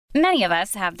Many of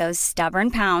us have those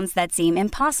stubborn pounds that seem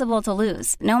impossible to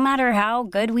lose, no matter how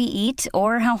good we eat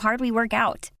or how hard we work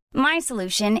out. My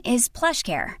solution is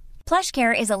PlushCare.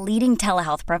 PlushCare is a leading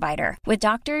telehealth provider with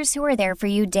doctors who are there for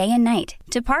you day and night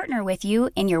to partner with you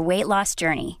in your weight loss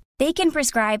journey. They can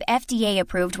prescribe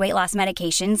FDA-approved weight loss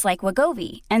medications like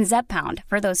Wegovy and Zepbound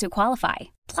for those who qualify.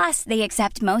 Plus, they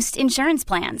accept most insurance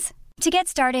plans. To get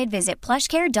started, visit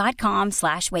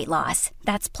plushcare.com/weightloss.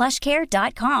 That's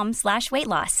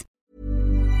plushcare.com/weightloss.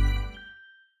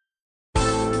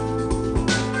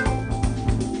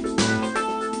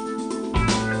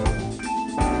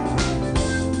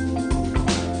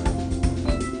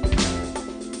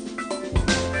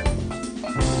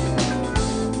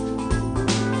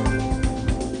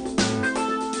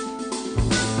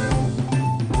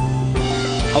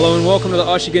 Hello and welcome to the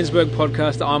Osher Günsberg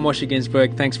podcast. I'm Osher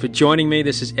Günsberg. Thanks for joining me.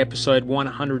 This is episode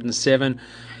 107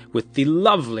 with the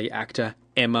lovely actor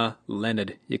Emma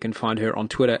Leonard. You can find her on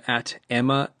Twitter at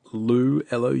Emma Lou,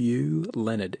 L-O-U,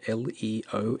 Leonard,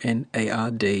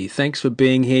 L-E-O-N-A-R-D. Thanks for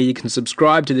being here. You can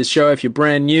subscribe to this show if you're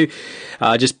brand new.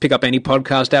 Just pick up any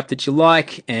podcast app that you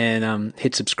like and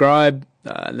hit subscribe.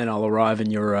 And then I'll arrive in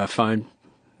your phone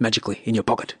magically in your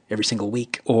pocket every single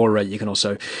week. Or you can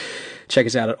also check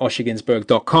us out at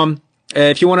oshergunsberg.com.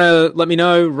 If you want to let me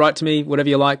know, write to me, whatever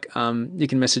you like. You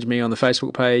can message me on the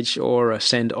Facebook page or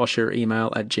send Osher email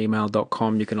at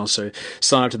gmail.com. You can also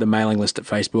sign up to the mailing list at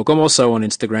Facebook. I'm also on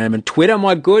Instagram and Twitter.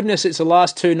 My goodness, it's the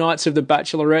last two nights of The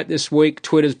Bachelorette this week.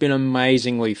 Twitter's been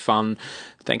amazingly fun.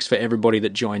 Thanks for everybody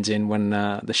that joins in when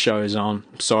the show is on.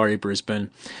 Sorry,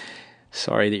 Brisbane.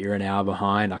 Sorry that you're an hour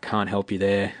behind. I can't help you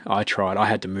there. I tried. I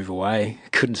had to move away.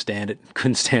 Couldn't stand it.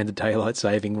 Couldn't stand the daylight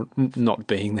saving not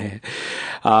being there.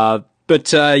 But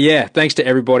thanks to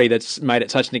everybody that's made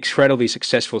it such an incredibly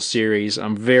successful series.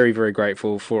 I'm very, very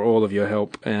grateful for all of your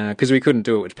help because we couldn't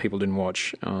do it if people didn't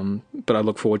watch. But I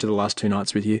look forward to the last two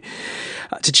nights with you.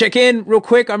 To check in real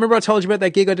quick, I remember I told you about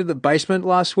that gig I did at the basement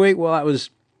last week. Well, that was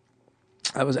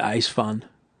ace fun.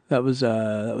 That was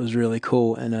really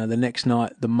cool. And the next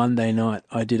night, the Monday night,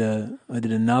 I did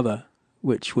another,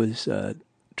 which was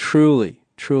truly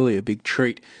a big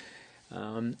treat.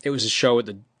 It was a show at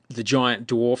the Giant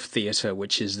Dwarf Theatre,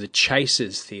 which is the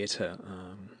Chasers Theatre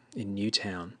in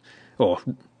Newtown, or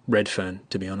Redfern,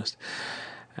 to be honest.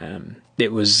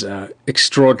 It was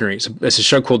extraordinary. It's a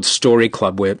show called Story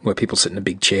Club where people sit in a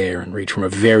big chair and read from a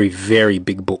very, very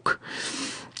big book.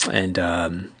 And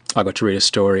I got to read a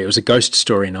story. It was a ghost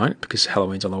story night because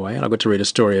Halloween's on the way, and I got to read a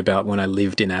story about when I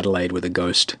lived in Adelaide with a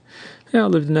ghost. Yeah, I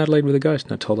lived in Adelaide with a ghost,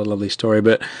 and I told a lovely story.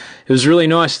 But it was really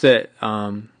nice that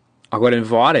I got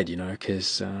invited,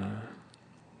 because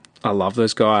I love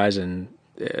those guys, and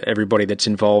everybody that's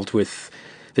involved with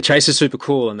the Chase is super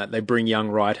cool, and that they bring young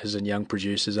writers and young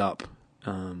producers up,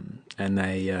 and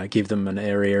they give them an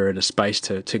area and a space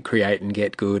to create and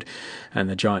get good. And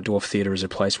the Giant Dwarf Theatre is a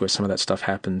place where some of that stuff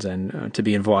happens, and to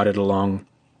be invited along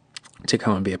to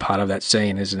come and be a part of that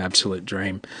scene is an absolute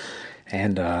dream.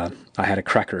 And I had a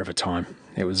cracker of a time.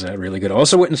 It was really good. I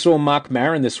also went and saw Mark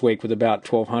Maron this week with about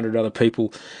 1,200 other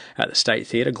people at the State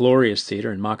Theatre, Glorious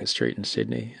Theatre in Market Street in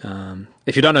Sydney.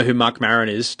 If you don't know who Mark Maron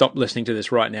is, stop listening to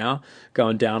this right now. Go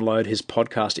and download his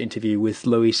podcast interview with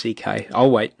Louis C.K.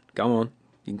 I'll wait. Go on.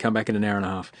 You can come back in an hour and a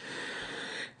half.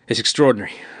 It's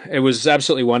extraordinary. It was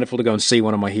absolutely wonderful to go and see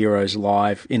one of my heroes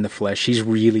live in the flesh. He's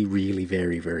really, really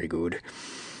very, very good.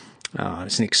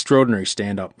 It's an extraordinary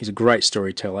stand-up. He's a great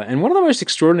storyteller. And one of the most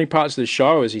extraordinary parts of the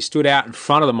show is he stood out in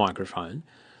front of the microphone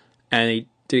and he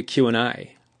did a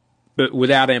Q&A, but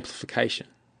without amplification.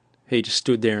 He just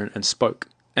stood there and spoke.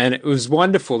 And it was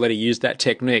wonderful that he used that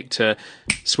technique to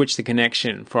switch the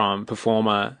connection from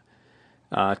performer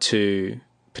to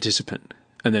participant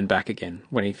and then back again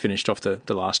when he finished off the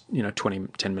last 10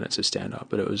 minutes of stand-up.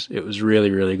 But it was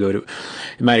really, really good. It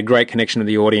made a great connection with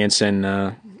the audience, and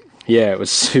it was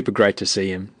super great to see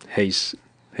him. He's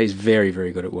very,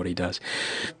 very good at what he does.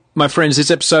 My friends, this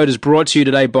episode is brought to you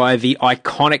today by The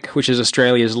Iconic, which is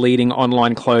Australia's leading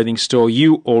online clothing store.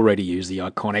 You already use The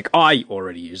Iconic. I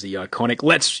already use The Iconic.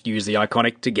 Let's use The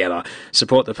Iconic together.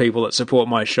 Support the people that support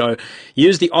my show.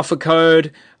 Use the offer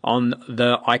code on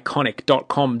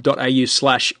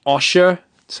theiconic.com.au/Osher.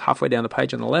 It's halfway down the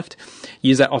page on the left.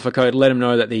 Use that offer code. Let them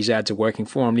know that these ads are working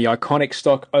for them. The Iconic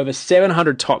stock over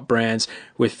 700 top brands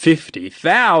with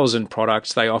 50,000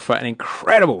 products. They offer an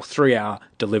incredible 3-hour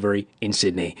delivery in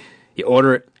Sydney. You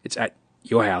order it, it's at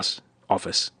your house,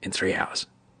 office in 3 hours.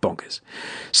 bonkers.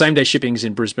 Same-day shippings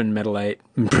in Brisbane, Melbourne,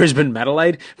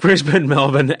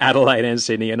 Adelaide and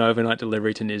Sydney, and overnight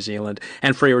delivery to New Zealand,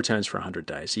 and free returns for 100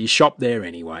 days. So you shop there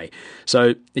anyway.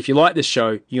 So if you like this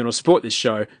show, you want to support this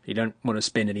show, you don't want to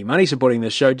spend any money supporting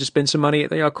this show, just spend some money at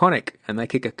The Iconic, and they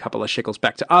kick a couple of shekels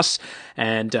back to us,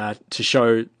 and to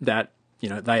show that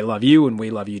they love you and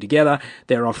we love you together,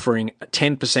 they're offering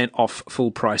 10% off full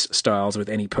price styles with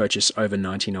any purchase over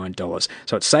 $99.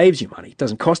 So it saves you money. It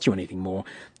doesn't cost you anything more.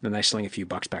 Then they sling a few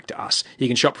bucks back to us. You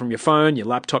can shop from your phone, your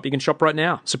laptop. You can shop right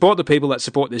now. Support the people that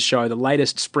support this show. The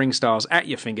latest spring styles at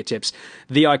your fingertips.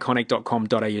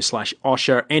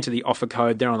 theiconic.com.au/Osher. Enter the offer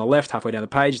code there on the left, halfway down the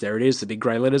page. There it is, the big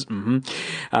grey letters. Put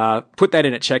that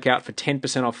in at checkout for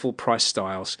 10% off full price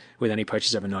styles with any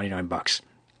purchase over $99.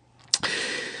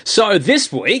 So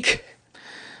this week,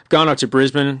 going up to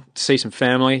Brisbane to see some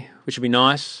family, which would be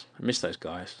nice. I miss those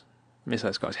guys.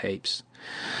 Heaps.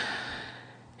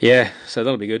 Yeah, so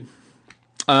that'll be good.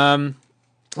 Let me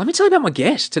tell you about my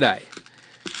guest today.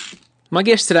 My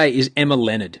guest today is Emma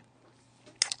Leonard.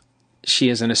 She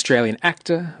is an Australian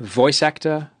actor, voice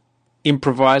actor,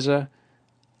 improviser,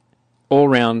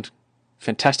 all-round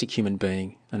fantastic human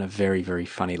being, and a very, very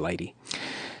funny lady.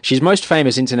 She's most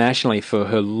famous internationally for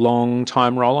her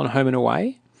long-time role on Home and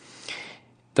Away,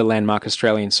 the landmark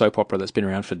Australian soap opera that's been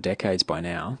around for decades by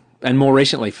now, and more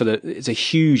recently it's a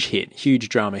huge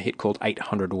drama hit called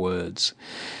 800 Words.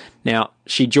 Now,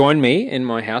 she joined me in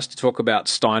my house to talk about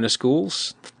Steiner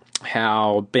schools,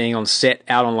 how being on set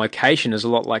out on location is a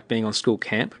lot like being on school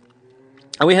camp.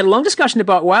 And we had a long discussion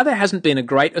about why there hasn't been a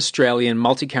great Australian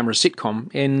multi-camera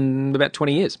sitcom in about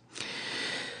 20 years.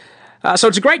 So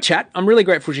it's a great chat. I'm really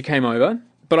grateful she came over,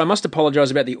 but I must apologise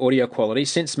about the audio quality.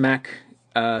 Since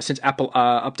Apple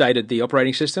updated the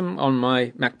operating system on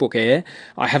my MacBook Air,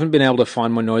 I haven't been able to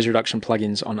find my noise reduction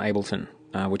plugins on Ableton,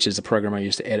 which is the program I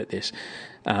use to edit this.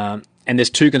 And there's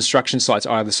 2 construction sites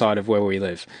either side of where we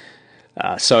live.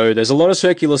 So there's a lot of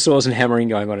circular saws and hammering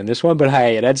going on in this one, but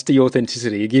hey, it adds to the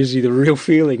authenticity. It gives you the real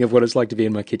feeling of what it's like to be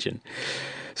in my kitchen.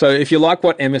 So if you like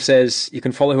what Emma says, you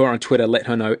can follow her on Twitter. Let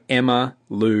her know, Emma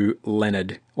Lou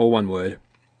Leonard, all one word.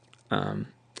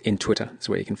 In Twitter is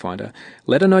where you can find her.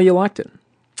 Let her know you liked it.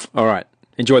 All right,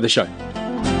 enjoy the show.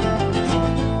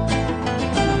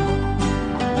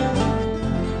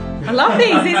 I love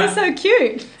these. These are so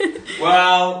cute.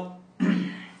 Well,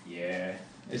 yeah,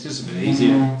 it's just a bit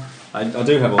easier. I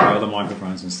do have all the other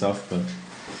microphones and stuff, but...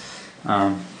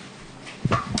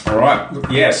 all right.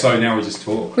 Yeah, so now we just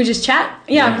talk. We just chat?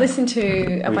 Yeah, I've listened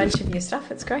to a bunch of your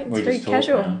stuff. It's great. It's very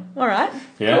casual. All right.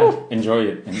 Yeah, cool. Enjoy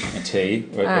a tea.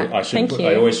 Thank you.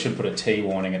 I always should put a tea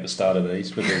warning at the start of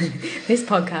these because... This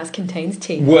podcast contains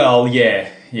tea. Well, yeah,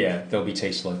 there'll be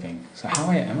tea sloping. So how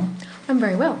are you, Emma? I'm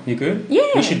very well. You good?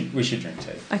 Yeah. We should drink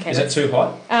tea. Okay. Is it too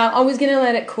hot? I was going to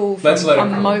let it cool for a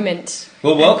moment.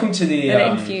 Well, welcome to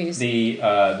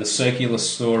the circular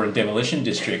store and demolition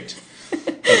district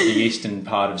of the eastern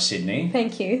part of Sydney.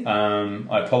 Thank you.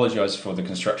 I apologise for the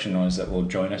construction noise that will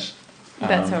join us.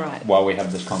 That's all right. While we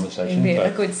have this conversation. It'll be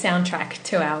a good soundtrack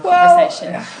to our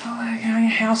conversation. Our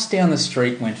house down the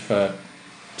street went for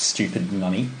stupid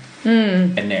money.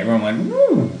 And everyone went,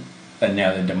 woo! And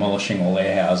now they're demolishing all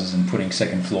their houses and putting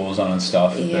second floors on and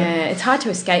stuff. Yeah, it's hard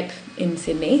to escape in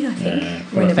Sydney, I think. Yeah,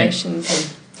 renovations. I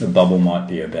think the bubble might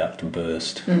be about to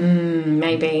burst.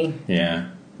 Maybe. Yeah.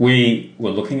 We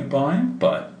were looking at buying,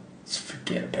 but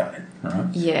forget about it, right?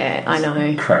 Yeah, I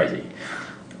know. Crazy.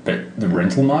 But the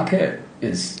rental market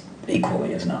is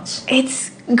equally as nuts. It's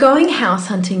going house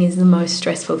hunting is the most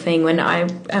stressful thing. When I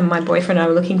and my boyfriend and I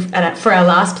were looking for our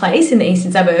last place in the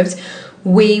eastern suburbs,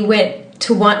 we went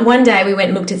to one day we went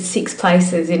and looked at 6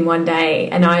 places in one day,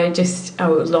 and I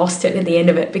lost it at the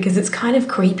end of it because it's kind of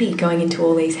creepy going into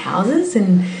all these houses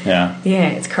and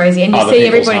it's crazy. And you see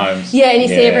everybody see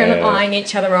everyone eyeing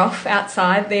each other off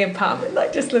outside the apartment,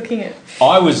 like just looking at.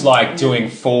 I was like doing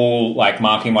full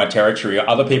marking my territory.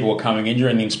 Other people were coming in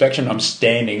during the inspection. I'm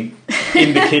standing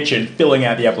in the kitchen filling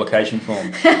out the application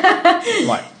form.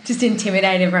 Just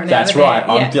intimidate everyone. That's right.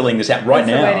 I'm filling this out right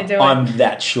now. I'm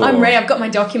that sure. I'm ready. I've got my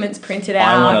documents printed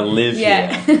out. I want to live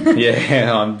here.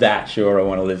 Yeah, I'm that sure I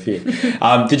want to live here.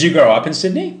 Did you grow up in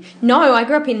Sydney? No, I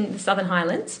grew up in the Southern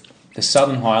Highlands. The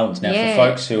Southern Highlands. Now, for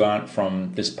folks who aren't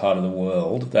from this part of the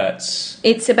world,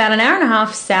 it's about an hour and a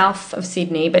half south of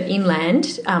Sydney, but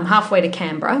inland, halfway to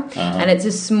Canberra. And it's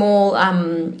a small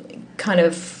kind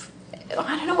of...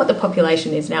 I don't know what the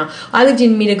population is now. I lived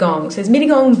in Mittagong. So there's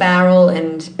Mittagong, Bowral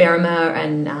and Berrima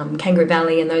and Kangaroo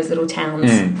Valley and those little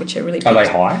towns, which are really Are they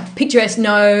high? picturesque.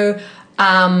 No.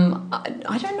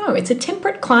 I don't know. It's a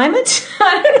temperate climate.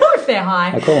 I don't know if they're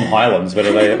high. I call them highlands, but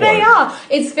are they? They are.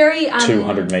 It's very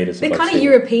 200 metres. They're kind of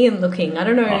European looking. I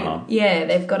don't know. Yeah,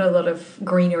 they've got a lot of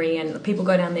greenery, and people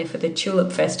go down there for the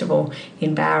Tulip Festival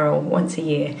in Bowral once a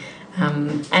year.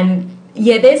 And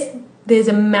yeah, there's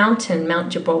a mountain,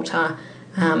 Mount Gibraltar,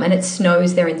 and it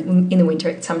snows there in the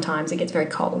winter. Sometimes it gets very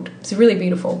cold. It's a really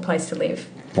beautiful place to live.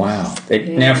 Wow.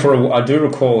 Now, I do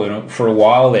recall for a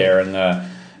while there in the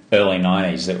early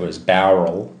 90s, that was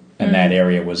Bowral, and that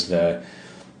area was the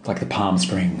Palm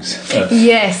Springs of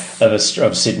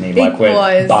Sydney, like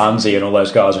where Barnsley and all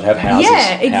those guys would have houses.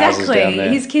 Yeah, exactly. Houses down there.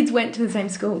 His kids went to the same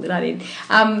school that I did.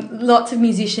 Lots of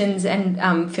musicians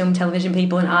and film, television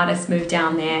people and artists moved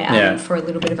down there for a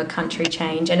little bit of a country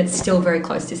change, and it's still very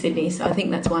close to Sydney. So I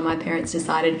think that's why my parents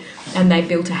decided, and they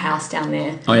built a house down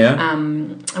there. Oh yeah.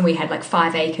 And we had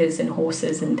 5 acres and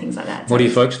horses and things like that. So what do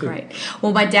you folks do? Great.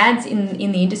 Well, my dad's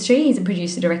in the industry. He's a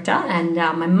producer director, and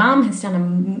my mum has done a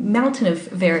mountain of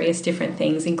various different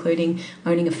things, including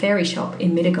owning a fairy shop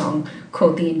in Mittagong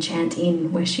called the Enchant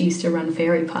Inn, where she used to run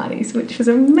fairy parties, which was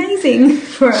amazing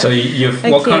for So your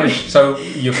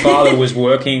father was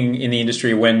working in the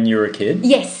industry when you were a kid?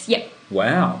 Yes, yep.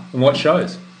 Wow. And what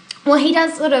shows? Well, he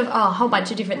does sort of a whole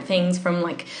bunch of different things, from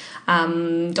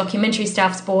documentary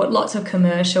stuff, sport, lots of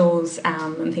commercials,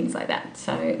 and things like that.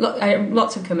 So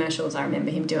lots of commercials I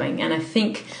remember him doing, and I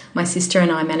think my sister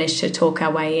and I managed to talk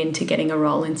our way into getting a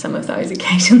role in some of those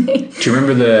occasionally. Do you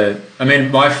remember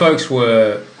my folks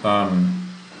were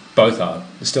both are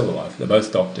still alive. They're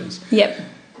both doctors. Yep.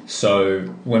 So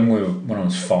when I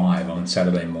was 5 on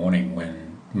Saturday morning,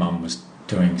 when Mum was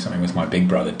doing something with my big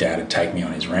brother, Dad would take me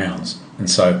on his rounds. And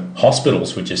so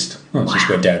hospitals were just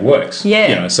where Dad works.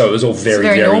 Yeah. So it was all very,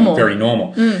 very normal. Very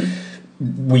normal. Mm.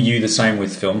 Were you the same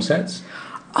with film sets?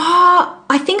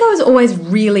 I think I was always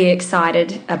really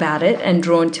excited about it and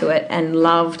drawn to it, and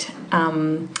loved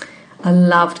I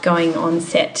loved going on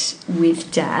set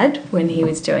with Dad when he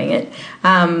was doing it.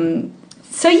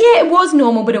 So yeah, it was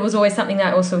normal, but it was always something that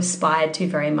I also aspired to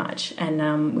very much,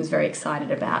 and was very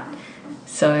excited about.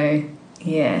 So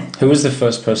yeah. Who was the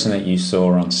first person that you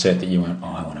saw on set that you went,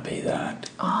 I want to be that?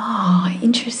 Oh,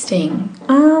 interesting.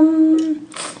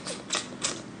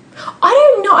 I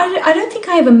don't know. I don't think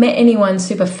I ever met anyone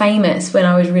super famous when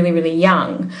I was really, really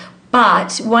young.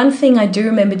 But one thing I do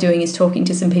remember doing is talking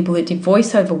to some people that did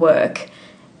voiceover work,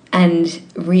 and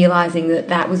realising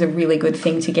that was a really good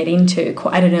thing to get into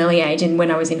at an early age, and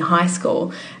when I was in high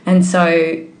school. And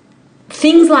so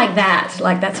things like that,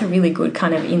 that's a really good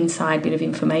kind of inside bit of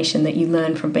information that you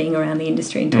learn from being around the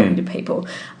industry and talking to people,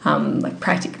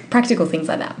 practical things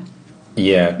like that.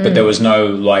 Yeah, but there was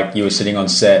no, you were sitting on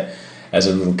set as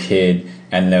a little kid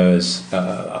and there was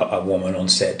a woman on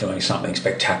set doing something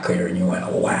spectacular and you went,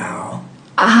 oh, wow.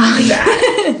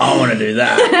 I want to do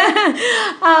that.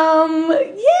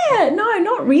 Yeah, no,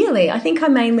 not really. I think I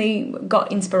mainly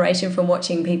got inspiration from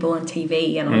watching people on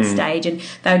TV and on stage, and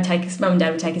they would take us, Mum and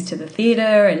Dad would take us to the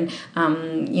theatre, and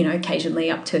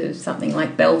occasionally up to something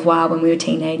like Belvoir when we were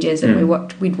teenagers, and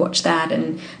we'd watch that,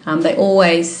 and they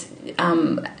always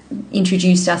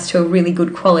introduced us to a really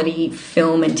good quality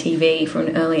film and TV from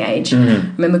an early age. I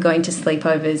remember going to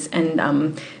sleepovers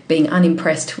and being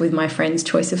unimpressed with my friends'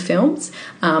 choice of films.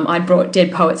 I'd brought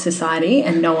Dead Poets Society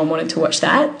and no one wanted to watch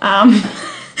that.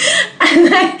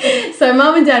 So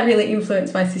Mum and Dad really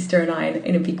influenced my sister and I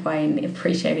in a big way in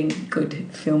appreciating good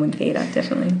film and theatre,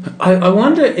 definitely. I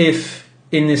wonder if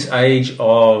in this age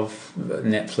of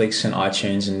Netflix and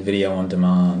iTunes and video on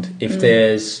demand, if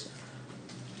there's...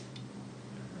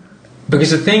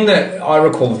 Because the thing that I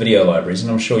recall video libraries, and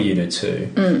I'm sure you do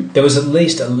too, there was at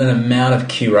least an amount of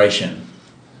curation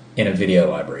in a video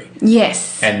library.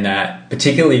 Yes. And that,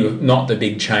 particularly not the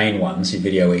big chain ones, your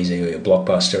Video Easy or your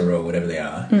Blockbuster or whatever they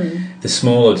are, the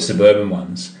smaller suburban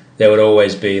ones, there would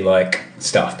always be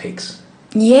staff picks.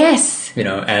 Yes.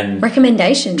 And...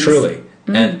 recommendations. Truly.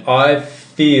 And I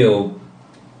feel,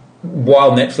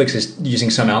 while Netflix is using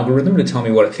some algorithm to tell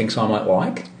me what it thinks I might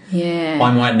like... Yeah.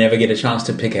 I might never get a chance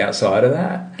to pick outside of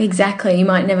that. Exactly. You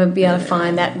might never be able to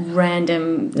find that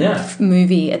random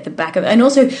movie at the back of it. And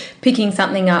also picking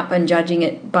something up and judging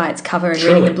it by its cover and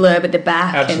reading the blurb at the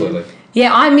back. Absolutely.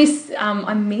 I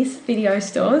miss video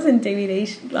stores and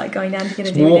DVDs, going down to get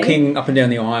a DVD. Walking up and down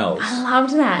the aisles. I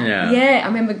loved that. Yeah. I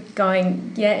remember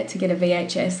going, to get a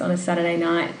VHS on a Saturday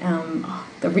night.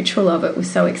 The ritual of it was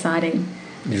so exciting.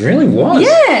 It really was.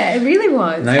 Yeah, it really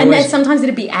was. And then sometimes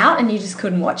it'd be out and you just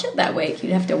couldn't watch it that week.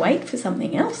 You'd have to wait for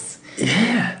something else.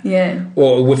 Yeah.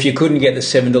 Or if you couldn't get the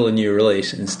 $7 new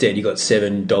release, instead you got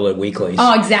 $7 weeklies.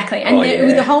 Oh, exactly. And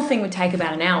the whole thing would take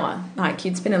about an hour. Like,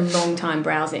 you'd spend a long time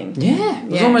browsing. Yeah.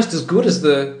 It was almost as good as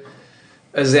the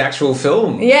actual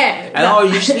film. Yeah. And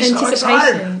you used to be so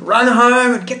excited. Run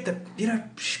home and get the,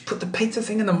 put the pizza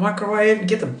thing in the microwave and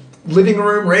get the living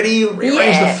room ready,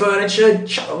 rearrange the furniture,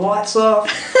 shut the lights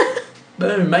off.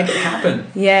 Boom, make it happen.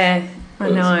 Yeah. I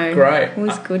know. Great. It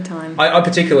was a good time. I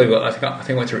particularly, I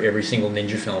think I went through every single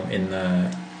ninja film in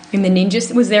the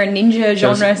ninja. Was there a ninja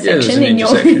genre section in your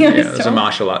section? Yeah, there's a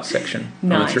martial arts section.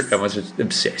 Nice. I was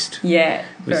obsessed. Yeah,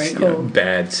 very cool.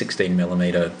 Bad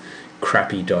 16mm,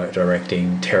 crappy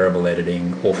directing, terrible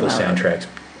editing, awful soundtracks.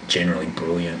 Generally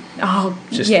brilliant. Oh,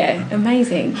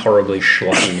 amazing. Horribly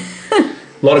schlocky.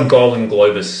 A lot of Golden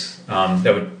Globus.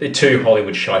 There were two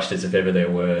Hollywood shysters, if ever there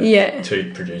were.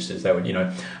 Two producers. They would,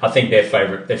 I think their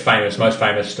most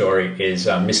famous story is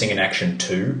Missing in Action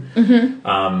 2.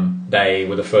 Mm-hmm. They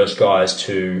were the first guys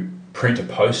to print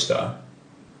a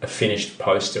finished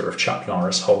poster of Chuck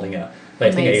Norris holding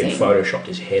they think they even photoshopped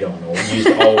his head on or used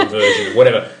the old version or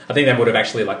whatever. I think they would have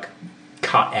actually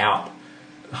cut out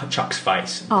Chuck's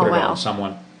face and put it on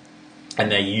someone.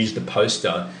 And they used the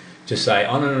poster to say,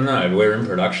 oh, no, we're in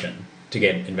production, to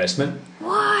get investment.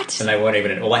 What? And they weren't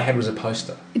even... All they had was a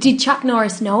poster. Did Chuck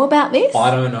Norris know about this? I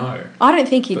don't know. I don't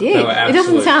think he did. It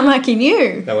doesn't sound like he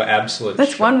knew. They were absolute...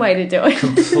 That's one way to do it.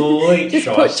 Complete Just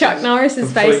put Chuck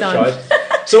Norris's face on.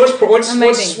 So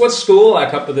what's school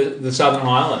like up at the Southern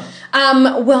Highlands?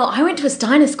 Well, I went to a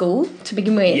Steiner school to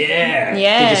begin with. Yeah.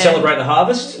 Yeah. Did you celebrate the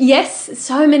harvest? Yes.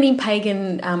 So many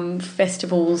pagan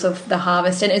festivals of the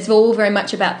harvest, and it's all very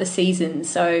much about the seasons.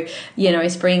 So,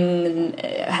 spring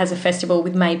has a festival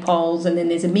with maypoles, and then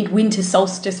there's a midwinter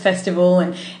solstice festival,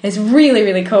 and it's really,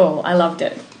 really cool. I loved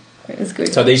it. It was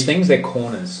good. So these things, they're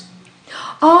corners.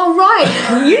 Oh, right.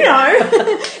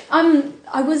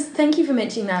 Thank you for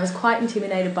mentioning that. I was quite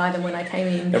intimidated by them when I came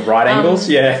in. The right angles,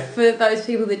 yeah. For those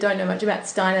people that don't know much about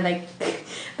Steiner,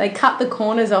 they cut the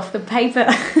corners off the paper.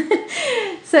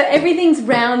 So everything's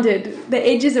rounded. The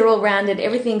edges are all rounded.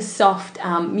 Everything's soft,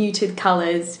 muted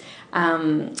colours,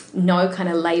 no kind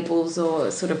of labels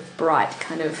or sort of bright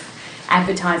kind of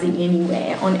advertising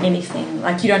anywhere on anything.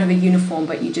 Like, you don't have a uniform,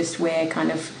 but you just wear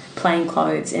kind of plain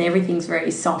clothes, and everything's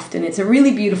very soft, and it's a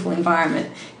really beautiful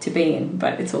environment to be in,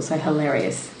 but it's also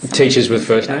hilarious. Teachers with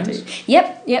first names?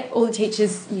 Yep. All the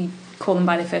teachers, you call them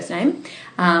by their first name,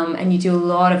 and you do a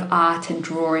lot of art and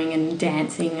drawing and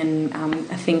dancing and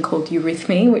a thing called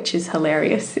eurythmy, which is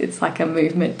hilarious. It's like a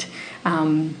movement.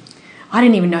 I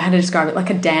don't even know how to describe it, like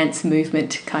a dance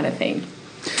movement kind of thing.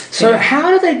 So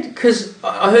how do they... Because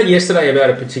I heard yesterday about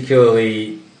a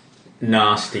particularly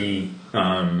nasty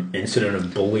incident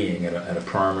of bullying at a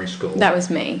primary school. That was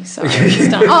me. Sorry.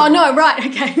 Oh, no, right,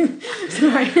 okay.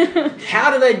 Sorry.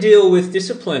 How do they deal with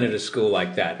discipline at a school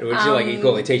like that? Would you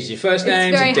call the teachers your first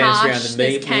names and dance around the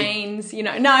meet? There's canes,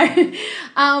 no.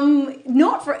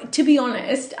 Not for, to be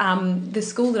honest, the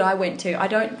school that I went to, I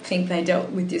don't think they dealt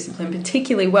with discipline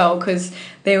particularly well, because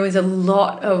there was a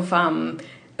lot of...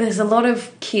 there's a lot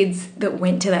of kids that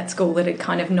went to that school that had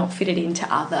kind of not fitted into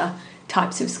other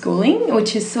types of schooling,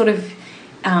 which is sort of,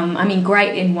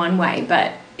 great in one way,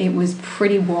 but it was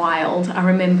pretty wild. I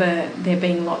remember there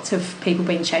being lots of people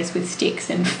being chased with sticks,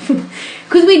 and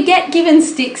because we'd get given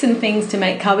sticks and things to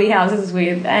make cubby houses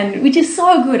with, and which is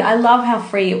so good. I love how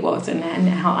free it was and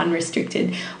how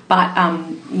unrestricted, but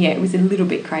it was a little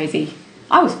bit crazy.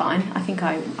 I was fine. I think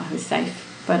I was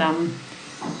safe, but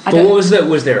was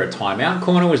there a timeout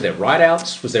corner? Was there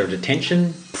write-outs? Was there a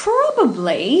detention?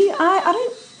 Probably.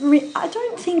 I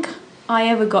don't think I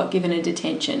ever got given a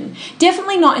detention.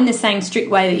 Definitely not in the same strict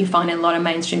way that you find in a lot of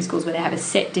mainstream schools where they have a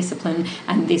set discipline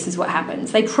and this is what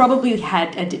happens. They probably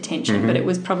had a detention, but it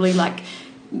was probably like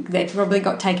they probably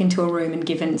got taken to a room and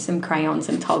given some crayons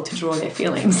and told to draw their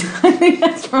feelings. I think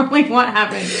that's probably what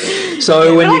happened.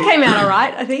 So I came out all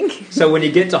right, I think. So when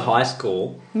you get to high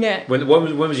school, when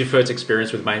was your first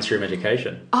experience with mainstream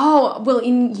education? Oh, well,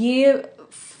 in year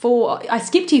 4, I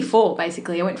skipped year 4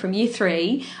 basically. I went from year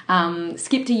 3,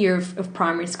 skipped a year of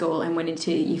primary school and went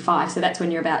into year 5. So that's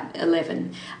when you're about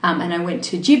 11. And I went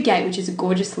to Gibgate, which is a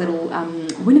gorgeous little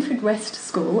Winifred West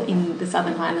school in the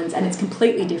Southern Highlands, and it's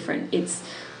completely different. It's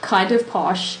kind of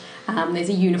posh. There's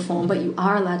a uniform, but you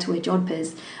are allowed to wear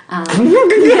jodhpurs.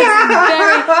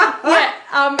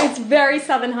 It's very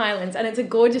Southern Highlands, and it's a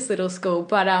gorgeous little school,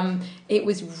 but it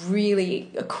was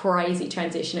really a crazy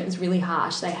transition. It was really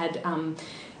harsh. They had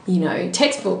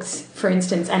textbooks, for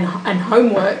instance, and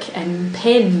homework and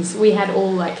pens. We had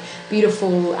all like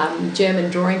beautiful German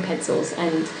drawing pencils,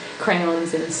 and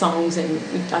crayons and songs, and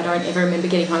I don't ever remember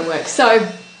getting homework. So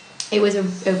it was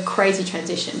a crazy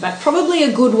transition, but probably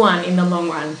a good one in the long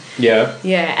run. Yeah.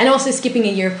 Yeah, and also skipping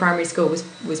a year of primary school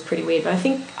was pretty weird, but I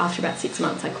think after about 6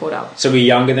 months I caught up. So were you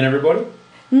younger than everybody?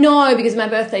 No, because my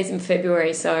birthday's in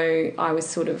February, so I was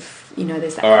sort of,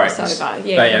 there's that crossover.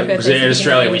 Yeah, because in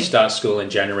Australia we start school in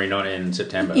January, not in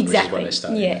September, exactly. which is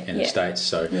when they start in the States.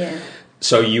 So, yeah.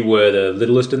 So you were the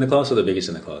littlest in the class or the biggest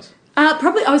in the class?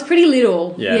 Probably, I was pretty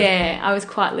little. Yeah, I was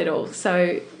quite little.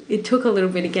 So it took a little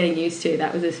bit of getting used to.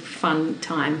 That was a fun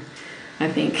time, I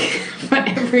think, for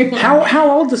everyone.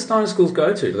 How old do Steiner schools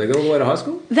go to? Do they go all the way to high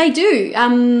school? They do.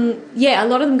 A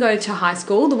lot of them go to high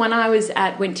school. The one I was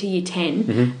at went to year 10.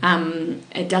 Mm-hmm.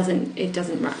 It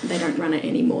doesn't run, they don't run it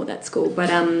anymore, that school.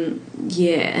 But and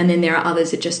then there are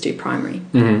others that just do primary.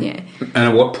 Mm-hmm. Yeah. And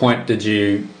at what point did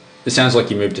you... It sounds like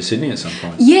you moved to Sydney at some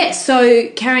point. Yeah, so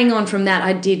carrying on from that,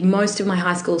 I did most of my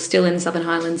high school still in the Southern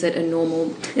Highlands at a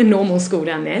normal school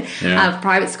down there,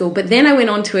 private school. But then I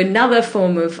went on to another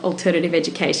form of alternative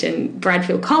education,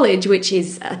 Bradfield College, which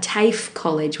is a TAFE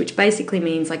college, which basically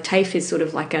means like TAFE is sort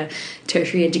of like a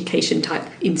tertiary education type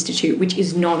institute, which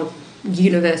is not a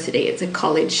university, it's a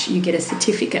college. You get a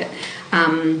certificate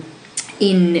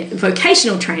in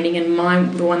vocational training, and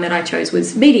the one that I chose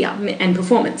was media and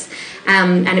performance,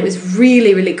 and it was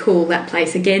really, really cool, that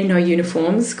place. Again, no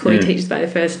uniforms, calling teachers by their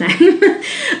first name.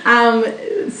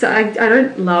 So I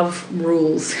don't love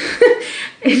rules,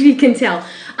 if you can tell.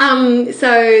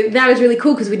 So that was really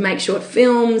cool because we'd make short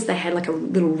films. They had like a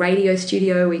little radio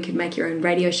studio where you could make your own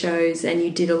radio shows, and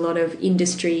you did a lot of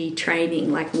industry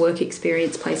training, like work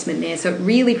experience placement there. So it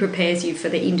really prepares you for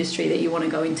the industry that you want to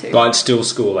go into. But it's still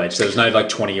school age, so there's no like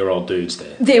 20-year-old dudes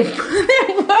there. There were.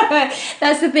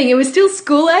 That's the thing. It was still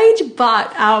school age,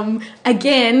 but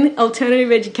again,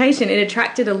 alternative education, it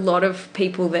attracted a lot of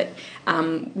people that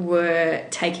were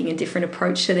taking a different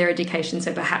approach to their education,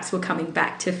 so perhaps were coming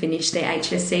back to finish their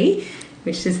HSC,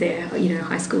 which is their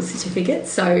high school certificate.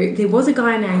 So there was a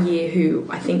guy in our year who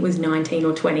I think was 19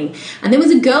 or 20, and there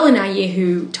was a girl in our year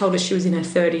who told us she was in her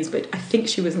 30s, but I think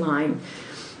she was lying.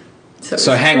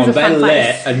 So hang on, they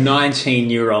let a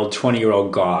 19-year-old,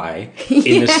 20-year-old guy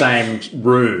in the same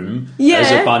room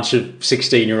as a bunch of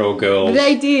 16-year-old girls.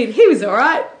 They did. He was all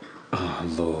right. Oh,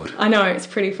 Lord. I know, it's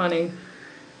pretty funny.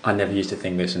 I never used to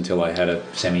think this until I had a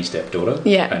semi-stepdaughter.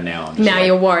 Yeah. And now I'm just Now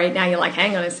you're worried. Now you're like,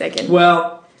 hang on a second.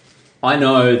 Well, I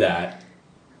know that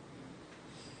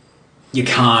you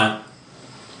can't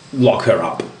lock her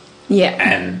up. Yeah.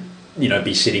 And,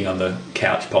 be sitting on the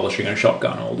couch polishing a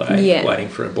shotgun all day, waiting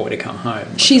for a boy to come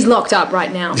home. She's locked up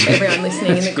right now, for everyone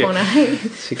listening in the corner.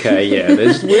 It's okay, yeah.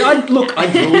 I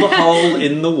drilled a hole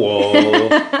in the wall.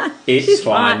 It's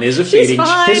fine. There's a feeding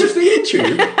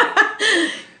tube.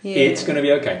 Yeah. It's going to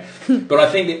be okay. But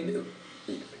I think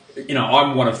that,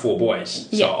 I'm one of 4 boys.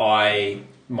 So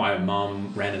my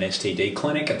mum ran an STD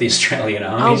clinic at the Australian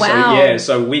Army. Oh, wow.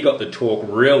 So we got to talk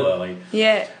real early.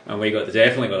 Yeah. And we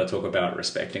definitely got to talk about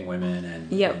respecting women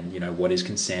and what is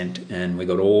consent. And we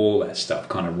got all that stuff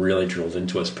kind of really drilled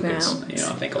into us because,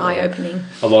 I think a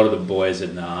lot of the boys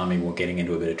in the Army were getting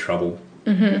into a bit of trouble.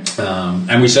 Mm-hmm.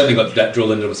 And we certainly got that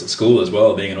drilled into us at school as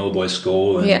well, being an all-boys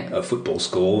school and a football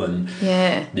school. And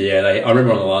I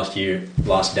remember on the last day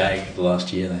of the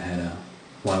last year, they had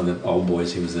one of the old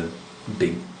boys who was a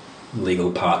big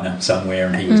legal partner somewhere,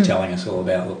 and he was telling us all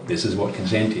about, look, this is what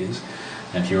consent is,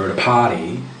 and if you're at a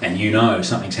party and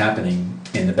something's happening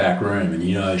in the back room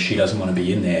and she doesn't want to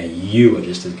be in there, you are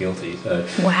just as guilty. So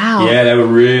they were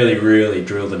really, really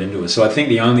drilled it into us. So I think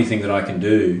the only thing that I can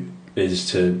do is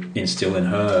to instill in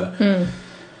her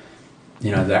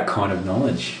that kind of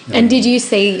knowledge. And did you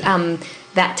see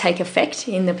that take effect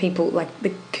in the people, like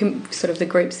the sort of the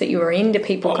groups that you were in? Do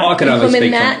people I could only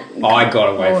speak that? I got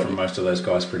away from most of those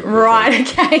guys pretty quickly. Right,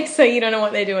 okay, so you don't know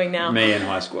what they're doing now. Me in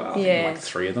high school, I think like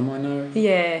 3 of them I know.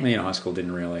 Yeah. Me in high school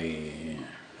didn't really...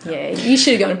 Yeah, you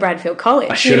should have gone to Bradfield College.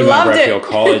 I should have gone to Bradfield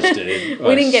College, dude.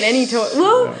 We didn't get any talk.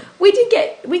 Well, we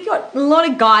got a lot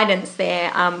of guidance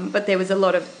there, but there was a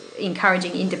lot of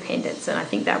encouraging independence, and I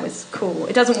think that was cool.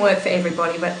 It doesn't work for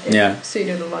everybody, but it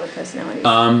suited a lot of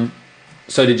personalities.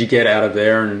 So did you get out of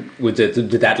there, and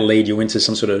did that lead you into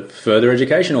some sort of further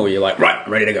education, or were you like, right,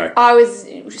 ready to go? I was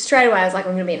straight away. I was like,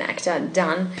 I'm going to be an actor.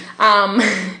 Done.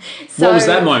 So, what was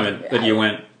that moment that you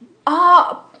went?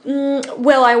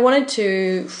 Well, I wanted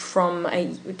to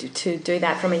do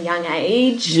that from a young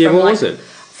age. Yeah, what was it?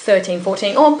 13,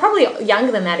 14, or probably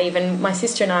younger than that even. My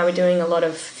sister and I were doing a lot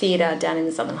of theatre down in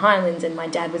the Southern Highlands, and my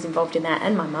dad was involved in that,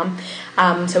 and my mum.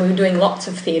 So we were doing lots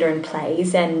of theatre and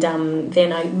plays, and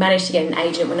then I managed to get an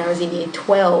agent when I was in year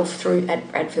 12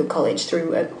 at Bradfield College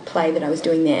through a play that I was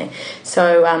doing there.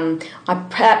 So I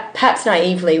perhaps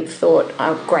naively thought,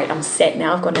 oh, great, I'm set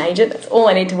now, I've got an agent, that's all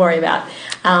I need to worry about.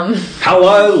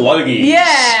 Hello, Logie.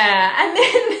 Yeah,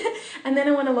 and then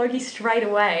I won a Logie straight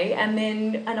away, and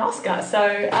then an Oscar.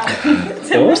 So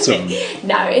awesome.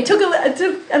 No, it took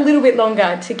a little bit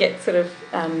longer to get sort of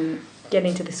get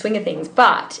into the swing of things.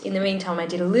 But in the meantime, I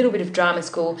did a little bit of drama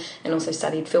school and also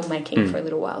studied filmmaking for a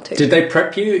little while too. Did they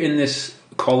prep you in this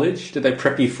college? Did they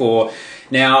prep you for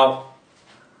now?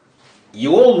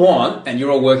 You all want, and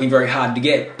you're all working very hard to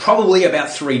get, probably about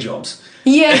 3 jobs.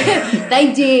 Yeah,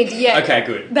 they did. Yeah. Okay,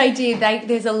 good. They did.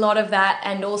 There's a lot of that,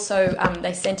 and also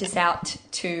they sent us out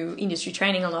to industry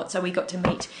training a lot, so we got to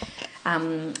meet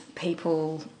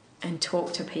people and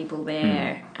talk to people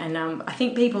there. And I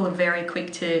think people are very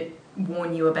quick to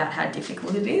warn you about how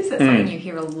difficult it is. That's something you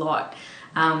hear a lot.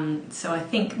 So I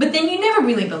think, but then you never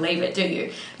really believe it, do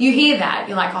you? You hear that,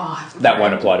 you're like, oh, that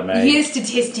won't apply to me. You hear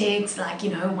statistics like,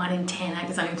 1 in 10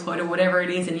 actors unemployed or whatever it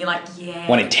is, and you're like, yeah.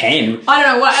 1 in 10? I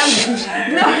don't know what.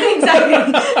 No,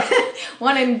 exactly.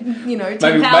 1 in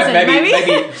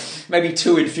 10,000 maybe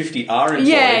 2 in 50 are employed.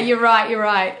 Yeah, you're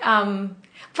right.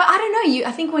 But I don't know.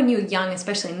 I think when you're young,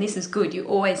 especially, and this is good, you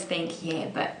always think, yeah,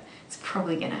 but it's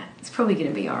probably gonna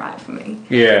be all right for me.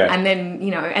 Yeah. And then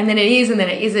and then it is, and then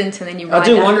it isn't, and then you ride I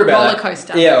do wonder about roller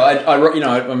coaster. Yeah,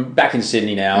 I'm back in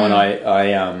Sydney now, and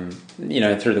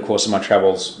I through the course of my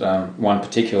travels, one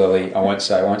particularly, I won't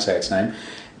say its name,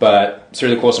 but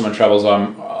through the course of my travels,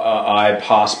 I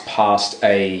passed past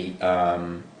a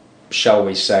shall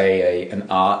we say an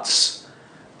arts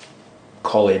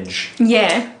college.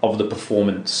 Yeah. Of the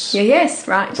performance. Yeah. Yes.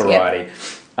 Right. Variety.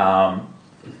 Yep.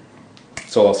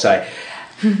 That's all I'll say.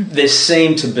 There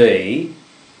seem to be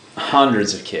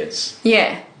hundreds of kids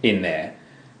in there,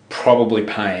 probably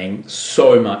paying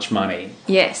so much money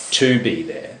to be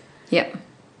there. Yep.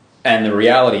 And the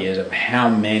reality is of how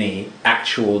many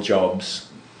actual jobs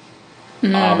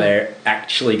are there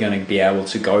actually going to be able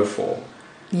to go for.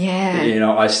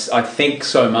 Yeah. I think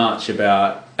so much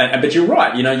about... but you're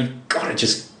right, you've got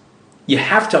to you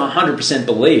have to 100%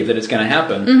 believe that it's going to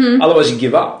happen, otherwise you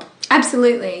give up.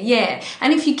 Absolutely, yeah.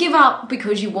 And if you give up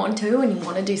because you want to and you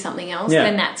want to do something else,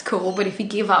 then that's cool. But if you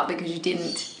give up because you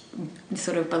didn't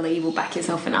sort of believe or back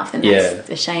yourself enough, then that's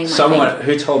a shame. Someone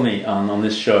who told me on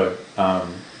this show,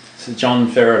 so John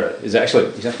Ferreter he's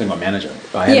actually my manager.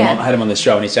 I had him on this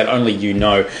show, and he said, only you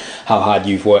know how hard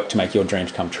you've worked to make your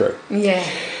dreams come true. Yeah.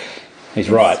 He's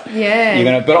right.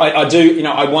 Yeah. But I do,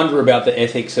 I wonder about the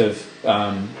ethics of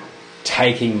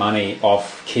taking money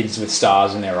off kids with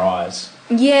stars in their eyes.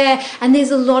 Yeah, and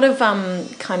there's a lot of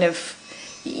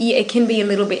it can be a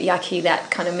little bit yucky, that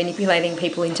kind of manipulating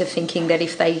people into thinking that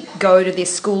if they go to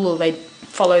this school or they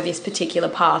follow this particular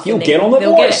path, you'll get on The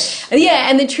Voice. Yeah,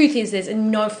 and the truth is there's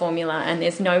no formula and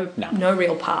there's no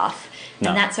real path. No.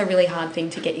 And that's a really hard thing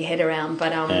to get your head around.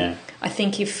 But I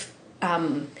think if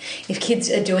kids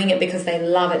are doing it because they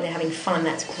love it and they're having fun,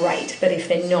 that's great. But if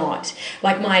they're not,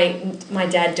 like my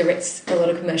dad directs a lot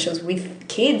of commercials with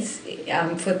kids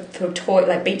for toy,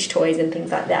 like beach toys and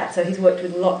things like that. So he's worked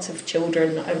with lots of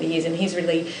children over the years, and he's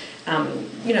really,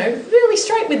 really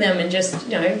straight with them and just,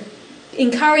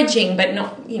 encouraging, but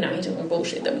not, he doesn't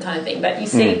bullshit them kind of thing. But you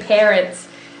see parents,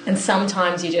 and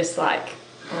sometimes you're just like,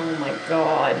 oh my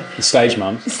God. The stage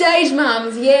mums. Pushing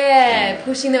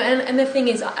them. And the thing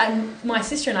is, my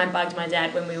sister and I bugged my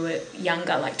dad when we were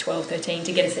younger, like 12, 13,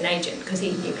 to get us an agent, because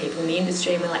he knew people in the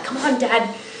industry, and we're like, come on,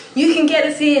 Dad, you can get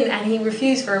us in. And he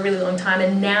refused for a really long time,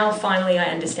 and now finally I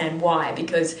understand why,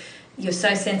 because you're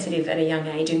so sensitive at a young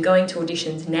age, and going to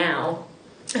auditions now,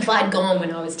 if I'd gone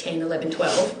when I was 10, 11,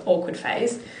 12, awkward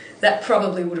phase, that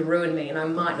probably would have ruined me, and I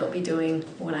might not be doing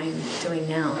what I'm doing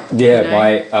now.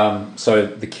 Yeah, so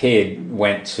the kid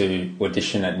went to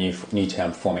audition at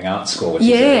Newtown Performing Arts School, which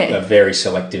is a very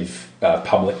selective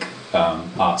public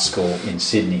art school in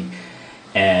Sydney,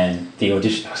 and the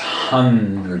audition was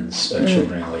hundreds of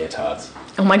children in leotards.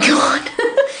 Oh my God.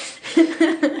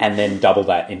 And then double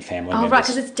that in family members. Oh right,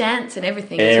 because it's dance and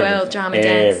everything as well, drama,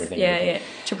 dance. Everything.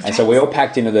 And so we all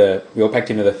packed into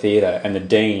the theatre, and the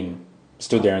dean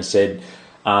stood there and said,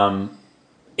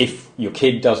 if your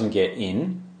kid doesn't get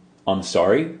in, I'm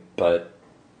sorry, but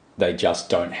they just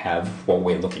don't have what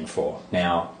we're looking for.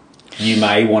 Now, you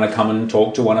may want to come and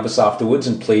talk to one of us afterwards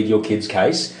and plead your kid's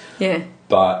case. Yeah.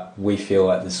 But we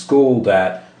feel at the school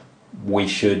that we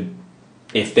should,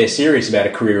 if they're serious about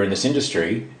a career in this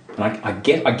industry, And I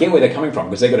get where they're coming from,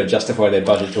 because they've got to justify their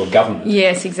budget to a government.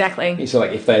 Yes, exactly. So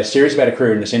like, if they're serious about a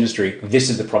career in this industry, this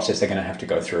is the process they're going to have to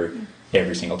go through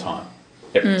every single time.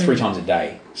 3 times a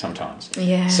day sometimes.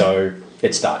 Yeah. So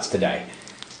it starts today.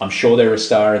 I'm sure they're a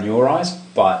star in your eyes,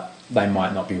 but they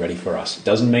might not be ready for us. It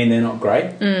doesn't mean they're not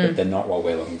great, but they're not what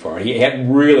we're looking for.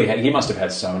 He must have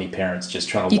had so many parents just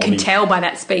trying to. You can tell by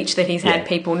that speech that he's had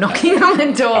people knocking on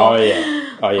the door. Oh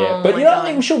yeah. But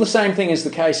I'm sure the same thing is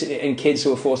the case in kids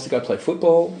who are forced to go play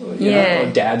football. You know,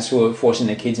 or dads who are forcing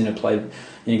their kids into play.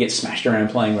 You get smashed around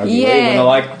playing rugby league, and they're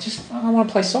like, I want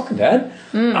to play soccer, Dad.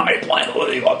 No, you're playing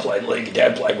league. I played league. Your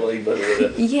dad played league. Blah, blah,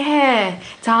 blah. Yeah,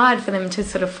 it's hard for them to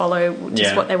sort of follow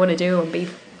just what they want to do and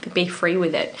be free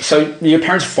with it. So your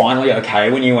parents finally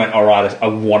okay when you went, all right, I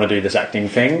want to do this acting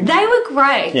thing? They were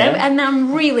great. Yeah. And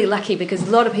I'm really lucky, because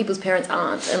a lot of people's parents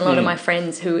aren't. And a lot of my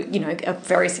friends who, are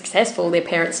very successful, their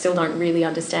parents still don't really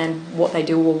understand what they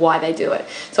do or why they do it.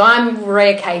 So I'm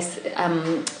rare case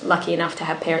lucky enough to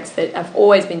have parents that have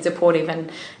always been supportive and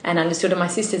understood. And my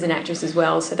sister's an actress as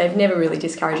well, so they've never really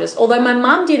discouraged us. Although my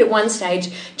mum did at one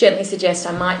stage gently suggest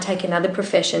I might take another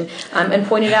profession, and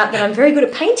pointed out that I'm very good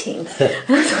at painting.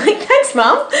 Like, thanks,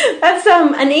 Mum. That's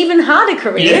an even harder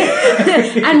career,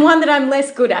 and one that I'm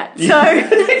less good at. So,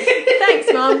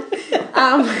 thanks, Mum.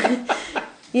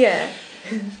 Yeah.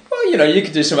 Well, you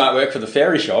could do some artwork for the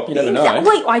fairy shop. You never know.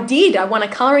 Wait, I did. I won a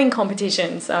colouring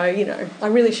competition, so I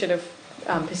really should have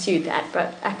pursued that.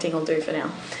 But acting will do for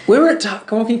now. We were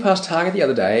walking past Target the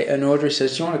other day, and Audrey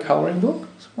says, "Do you want a colouring book?"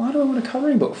 Why do I want a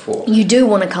colouring book for? You do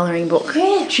want a colouring book.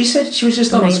 Yeah. She said she was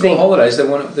just on the school holidays.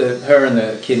 Her and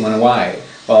the kid went away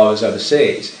while I was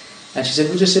overseas. And she said,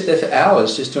 we'll just sit there for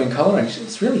hours just doing colouring. She said,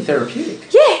 it's really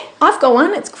therapeutic. Yeah, I've got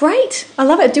one. It's great. I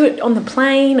love it. Do it on the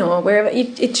plane or wherever.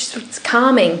 It's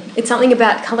calming. It's something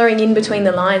about colouring in between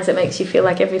the lines that makes you feel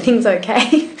like everything's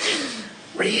okay.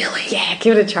 Really? Yeah,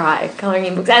 give it a try. Colouring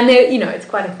in books. And they're, it's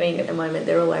quite a thing at the moment.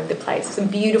 They're all over the place. Some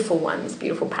beautiful ones,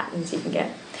 beautiful patterns you can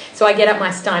get. So I get up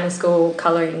my Steiner School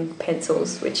colouring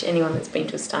pencils, which anyone that's been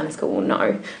to a Steiner School will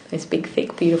know. Those big,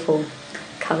 thick, beautiful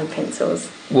coloured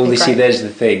pencils. Well, you see, there's the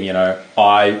thing,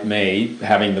 me,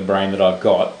 having the brain that I've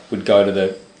got, would go to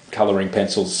the colouring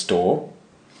pencils store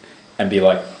and be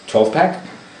like, 12-pack?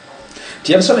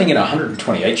 Do you have something in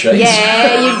 128 shades?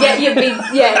 Yeah, you'd get your big,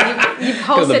 your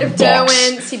whole set of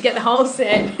Derwents, you'd get the whole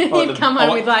set. You'd come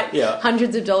home with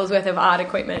hundreds of dollars worth of art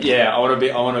equipment. Yeah, I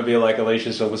want to be like Alicia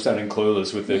Silverstone in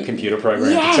Clueless with the computer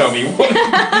program to tell me what.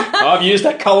 I've used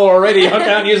that colour already, I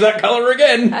can't use that colour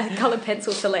again. A colour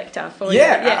pencil selector for you.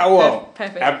 Yeah,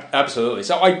 perfect. Absolutely.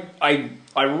 So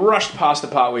I rushed past the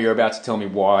part where you're about to tell me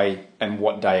why and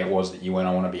what day it was that you went,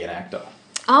 I want to be an actor.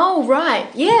 Oh, right,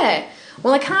 yeah.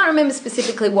 Well, I can't remember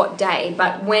specifically what day,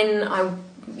 but when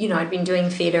I'd been doing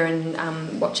theatre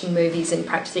and watching movies and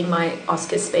practising my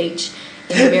Oscar speech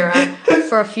in the mirror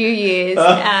for a few years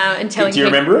and telling people...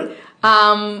 Do you remember it?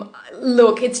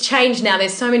 Look, it's changed now.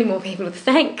 There's so many more people to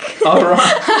thank. Oh,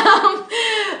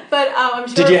 right. But I'm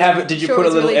sure... Did you put a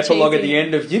little really epilogue at the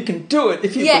end of, you can do it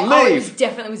if you believe?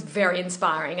 Yeah, it was very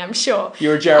inspiring, I'm sure. You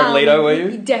were Jared Leto, were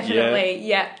you? Definitely,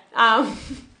 yeah.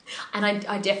 And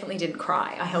I definitely didn't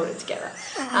cry. I held it together,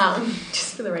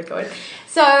 just for the record.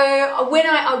 So when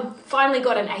I finally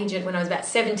got an agent when I was about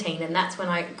 17, and that's when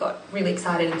I got really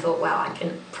excited and thought, wow, I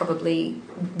can probably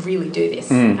really do this.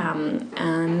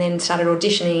 And then started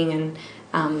auditioning, and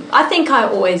I think I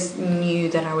always knew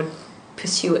that I would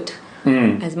pursue it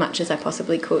as much as I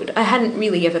possibly could. I hadn't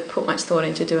really ever put much thought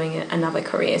into doing another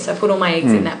career, so I put all my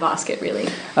eggs in that basket, really.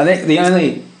 I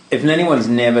think if anyone's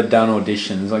never done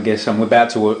auditions, I guess I'm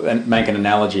about to make an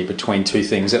analogy between two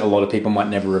things that a lot of people might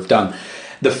never have done.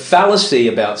 The fallacy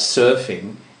about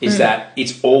surfing is that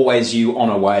it's always you on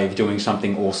a wave doing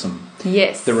something awesome.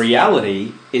 Yes. The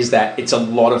reality is that it's a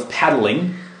lot of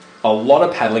paddling, a lot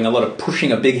of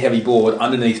pushing a big heavy board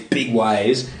underneath big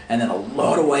waves, and then a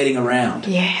lot of waiting around.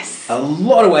 Yes. A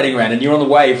lot of waiting around, and you're on the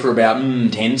wave for about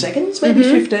 10 seconds, maybe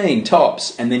 15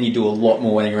 tops, and then you do a lot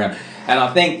more waiting around. And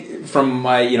I think from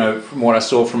what I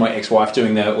saw from my ex-wife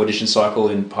doing the audition cycle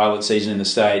in pilot season in the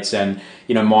States, and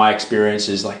my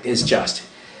experiences, like, there's just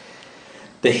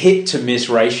the hit to miss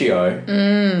ratio.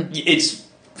 It's,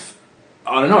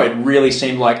 I don't know, it really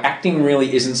seemed like acting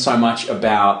really isn't so much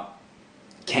about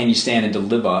can you stand and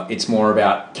deliver, it's more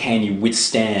about can you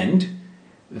withstand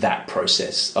that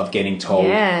process of getting told,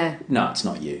 no, it's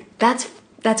not you.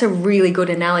 That's a really good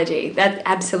analogy. That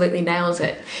absolutely nails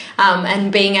it.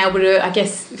 And being able to, I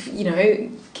guess,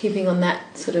 keeping on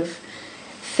that sort of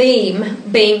theme,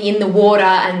 being in the water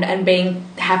and being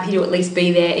happy to at least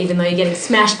be there, even though you're getting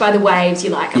smashed by the waves,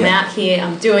 you're like, I'm out here,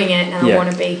 I'm doing it, and I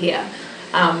want to be here.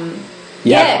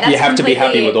 You have to be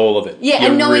happy with all of it. Yeah,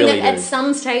 and knowing that at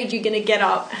some stage you're going to get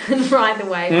up and ride the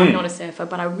wave. I'm not a surfer,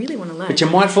 but I really want to learn. But you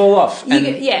might fall off. But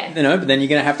then you're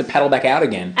going to have to paddle back out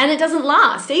again. And it doesn't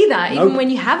last either. Nope. Even when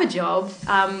you have a job,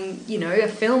 a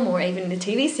film or even a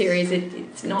TV series,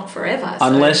 it's not forever. So.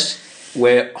 Unless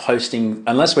we're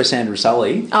Sandra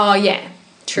Sully. Oh, yeah,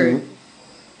 true.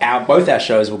 Both our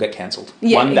shows will get cancelled.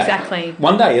 Yeah, one day. Exactly.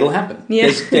 One day it'll happen. Yeah.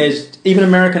 There's even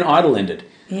American Idol ended.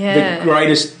 Yeah. The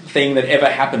greatest thing that ever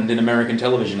happened in American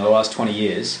television in the last 20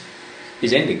 years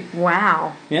is ending.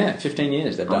 Wow. Yeah, 15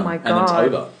 years they've done. Oh my God. And it's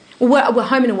over. Well,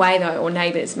 Home and Away though, or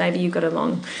Neighbours, maybe you've got a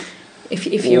long... If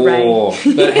you're Ray.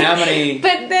 But how many...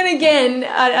 But then again,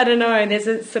 I don't know, there's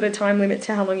a sort of time limit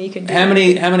to how long you can do How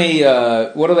many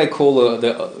what do they call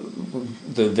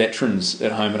the veterans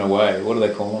at Home and Away? What do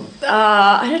they call them?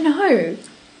 I don't know.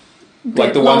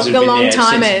 Like the ones who've been there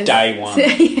since day one.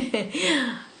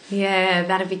 Yeah,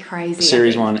 that'd be crazy.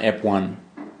 Series 1, Ep 1.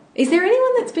 Is there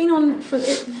anyone that's been on for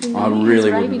I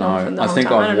really wouldn't know. I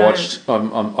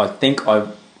think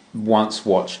I've once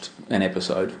watched an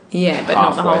episode. Yeah, but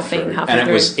not the whole thing. And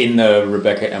it was in the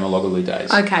Rebecca Emaloglou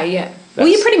days. Okay, yeah. Well,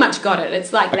 you pretty much got it.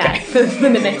 It's like that for the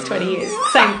next 20 years.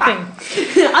 Same thing.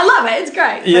 I love it. It's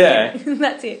great. Yeah. Okay,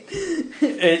 that's it.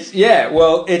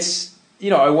 It's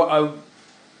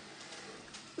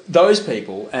those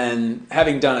people, and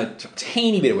having done a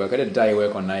teeny bit of work, I did a day of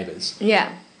work on Neighbours.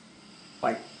 Yeah.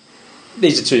 Like,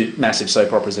 these are two massive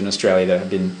soap operas in Australia that have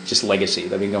been just legacy.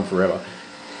 They've been gone forever.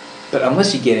 But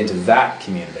unless you get into that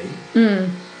community,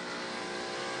 and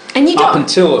you up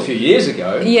until a few years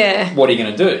ago, what are you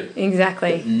going to do?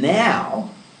 Exactly. But now,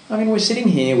 we're sitting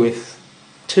here with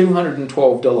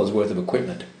 $212 worth of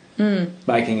equipment,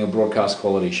 making a broadcast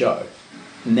quality show.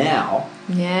 Now,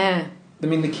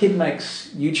 the kid makes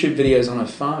YouTube videos on her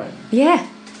phone. Yeah,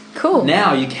 cool.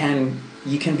 Now you can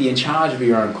be in charge of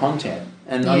your own content,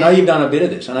 and I know you've done a bit of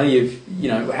this. I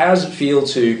know how does it feel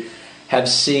to have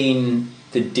seen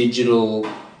the digital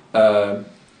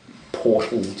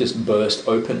portal just burst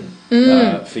open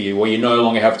for you, where you no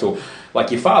longer have to,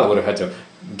 like your father would have had to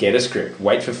get a script,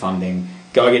 wait for funding,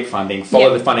 go get funding,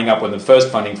 follow the funding up when the first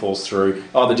funding falls through.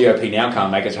 Oh, the DOP now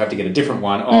can't make it, so I have to get a different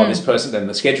one. Oh, this person, then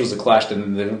the schedules are clashed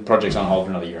and the project's on hold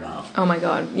for another year and a half. Oh my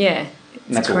God, yeah.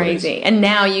 It's crazy. And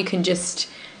now you can just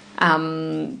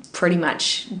pretty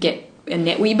much get a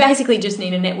you basically just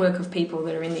need a network of people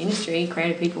that are in the industry,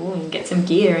 creative people, and get some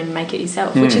gear and make it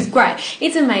yourself, which is great.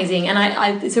 It's amazing,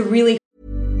 and it's a really...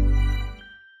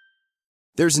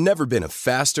 There's never been a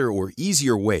faster or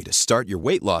easier way to start your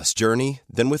weight loss journey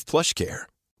than with PlushCare.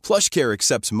 PlushCare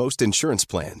accepts most insurance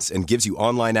plans and gives you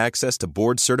online access to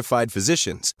board-certified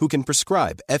physicians who can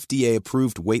prescribe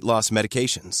FDA-approved weight loss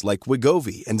medications like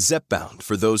Wegovy and Zepbound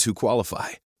for those who qualify.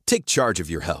 Take charge of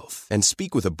your health and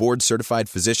speak with a board-certified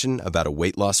physician about a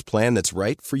weight loss plan that's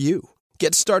right for you.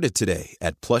 Get started today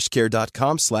at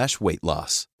plushcare.com/weight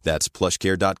loss. That's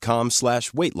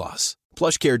plushcare.com/weight loss.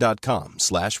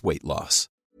 plushcare.com/weight loss.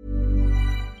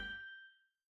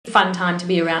 Fun time to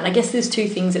be around. I guess there's two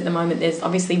things at the moment. There's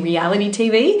obviously reality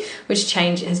TV, which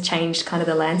has changed kind of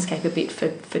the landscape a bit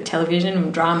for television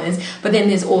and dramas, but then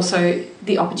there's also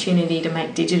the opportunity to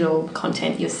make digital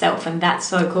content yourself, and that's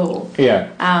so cool. Yeah.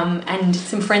 And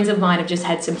some friends of mine have just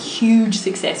had some huge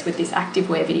success with this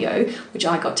activewear video, which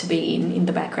I got to be in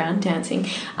the background dancing.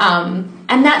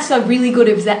 And that's a really good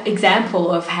example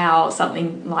of how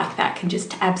something like that can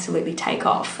just absolutely take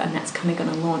off, and that's kind of going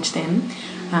to launch them.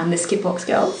 The Skipbox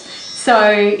Girls. So,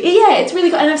 yeah, it's really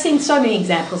good. And I've seen so many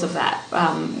examples of that,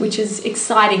 which is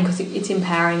exciting because it's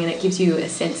empowering and it gives you a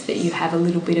sense that you have a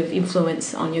little bit of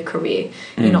influence on your career.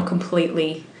 You're not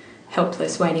completely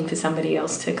helpless waiting for somebody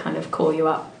else to kind of call you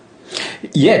up.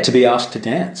 Yeah, to be asked to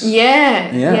dance. Yeah,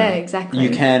 exactly. You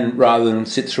can, rather than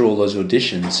sit through all those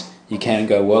auditions, you can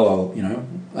go, well,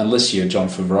 unless you're John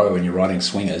Favreau and you're writing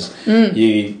Swingers,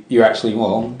 you're actually,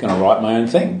 I'm going to write my own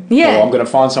thing. Yeah. Or I'm going to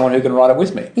find someone who can write it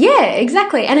with me. Yeah,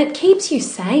 exactly. And it keeps you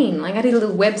sane. Like I did a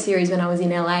little web series when I was in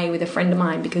LA with a friend of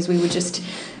mine because we were just,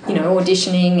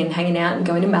 auditioning and hanging out and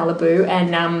going to Malibu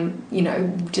and,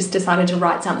 just decided to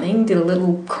write something, did a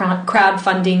little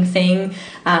crowdfunding thing,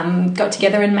 got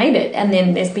together and made it. And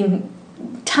then there's been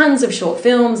tons of short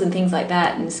films and things like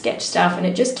that and sketch stuff, and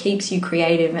it just keeps you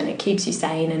creative and it keeps you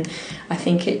sane, and I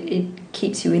think it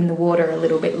keeps you in the water a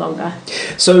little bit longer.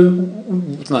 So,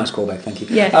 nice callback, thank you.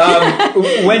 Yeah.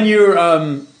 When you're,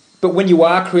 but when you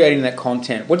are creating that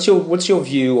content, what's your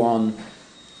view on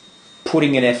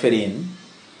putting an effort in?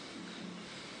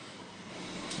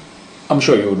 I'm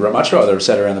sure you would much rather have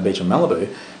sat around the beach in Malibu,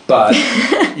 but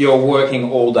you're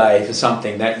working all day for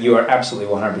something that you are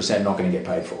absolutely 100% not going to get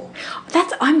paid for.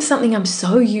 I'm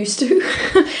so used to.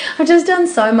 I've just done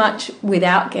so much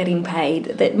without getting paid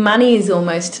that money is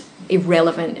almost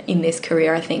irrelevant in this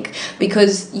career, I think,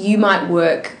 because you might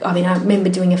work. I mean, I remember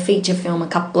doing a feature film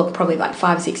probably like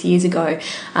 5 or 6 years ago,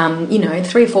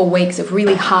 3 or 4 weeks of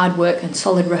really hard work and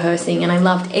solid rehearsing, and I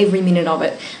loved every minute of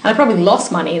it. And I probably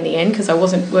lost money in the end because I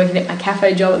wasn't working at my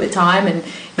cafe job at the time, and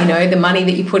the money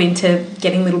that you put into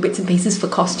getting little bits and pieces for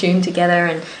costume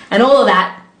together and all of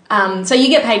that. So you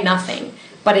get paid nothing,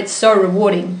 but it's so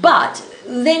rewarding. But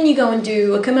then you go and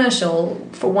do a commercial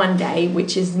for one day,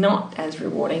 which is not as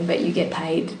rewarding, but you get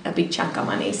paid a big chunk of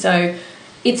money. So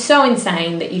it's so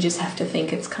insane that you just have to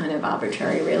think it's kind of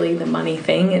arbitrary, really, the money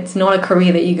thing. It's not a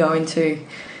career that you go into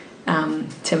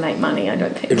to make money, I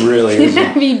don't think. It really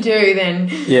isn't. If you do, then...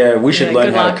 Yeah, we should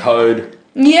learn how to code.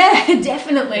 Yeah,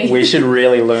 definitely. We should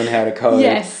really learn how to code.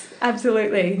 Yes,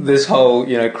 absolutely. This whole,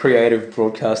 creative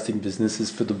broadcasting business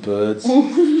is for the birds.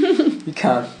 You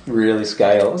can't really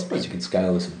scale. I suppose you can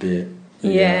scale this a bit.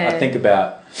 Yeah. When I think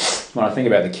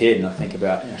about the kid, and I think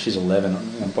about, she's 11,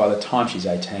 and by the time she's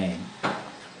 18,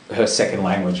 her second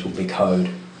language will be code.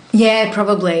 Yeah,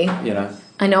 probably.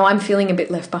 I know, I'm feeling a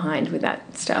bit left behind with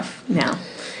that stuff now.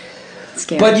 It's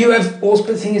scary. But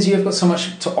the thing is, you've got so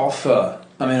much to offer.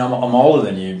 I mean, I'm older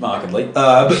than you, markedly,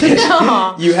 but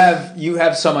you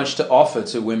have so much to offer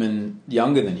to women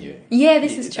younger than you. Yeah,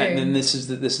 this is true. And then this is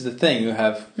the thing. You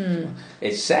have.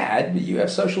 It's sad, but you have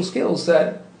social skills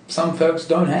that some folks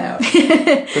don't have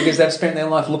because they've spent their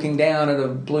life looking down at a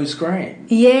blue screen.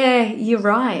 Yeah, you're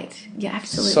right. You're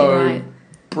absolutely right. So,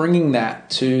 bringing that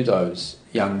to those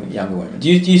younger women, do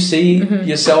you see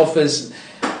yourself as?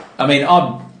 I mean,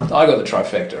 I got the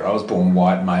trifecta. I was born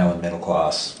white, male, and middle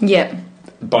class. Yep.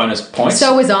 Bonus points.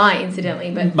 So was I,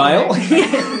 incidentally, but male. We're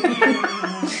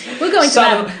going to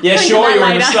that. Yeah, sure.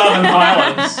 You're in the Southern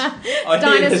Highlands.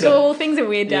 Diner school. Things are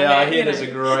weird down there. I hear there's a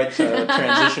great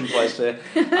transition place there.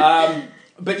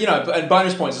 But and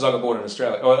bonus points is I got born in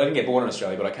Australia. Well, I didn't get born in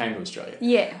Australia, but I came to Australia.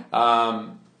 Yeah.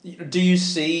 Do you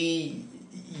see?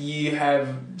 You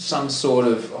have some sort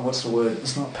of what's the word?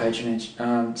 It's not patronage.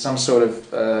 Some sort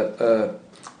of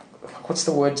what's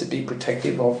the word to be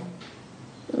protective of?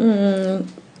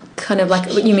 Kind of like,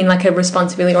 you mean like a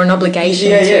responsibility or an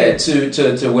obligation?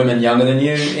 To women younger than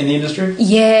you in the industry?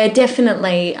 Yeah,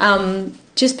 definitely.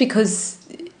 Just because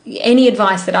any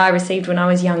advice that I received when I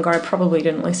was younger, I probably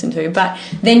didn't listen to. But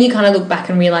then you kind of look back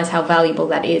and realise how valuable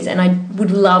that is. And I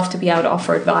would love to be able to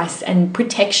offer advice and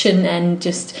protection and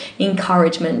just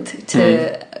encouragement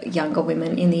to younger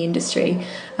women in the industry.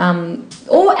 And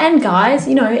guys,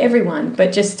 everyone.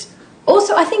 But just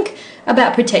also, I think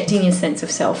about protecting your sense of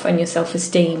self and your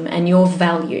self-esteem and your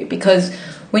value, because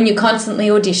when you're constantly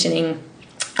auditioning,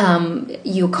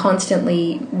 you're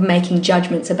constantly making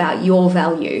judgments about your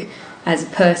value as a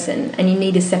person, and you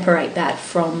need to separate that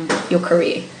from your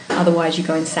career. Otherwise you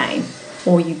go insane,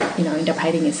 or you end up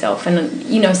hating yourself. And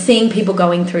seeing people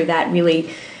going through that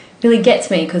really gets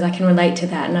me, because I can relate to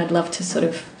that, and I'd love to sort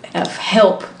of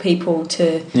help people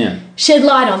to shed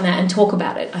light on that and talk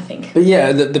about it, I think. But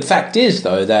the fact is,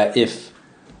 though, that if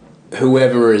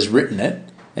whoever has written it,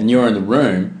 and you're in the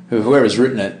room, whoever's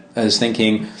written it is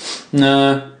thinking,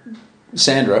 no,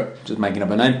 Sandra, just making up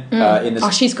her name. In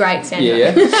this, she's great, Sandra.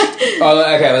 Yeah.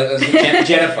 Okay,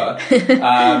 Jennifer.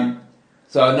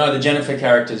 So, no, the Jennifer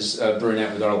character's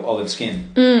brunette with olive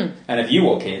skin. And if you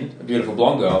walk in, a beautiful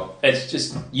blonde girl, it's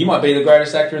just, you might be the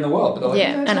greatest actor in the world. But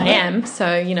and I am,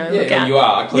 so, look out. You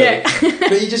are, clearly.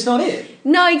 But you're just not it.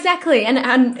 No, exactly.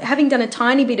 And having done a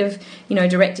tiny bit of,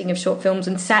 directing of short films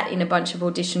and sat in a bunch of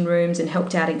audition rooms and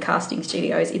helped out in casting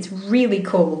studios, it's really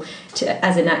cool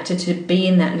as an actor to be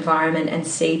in that environment and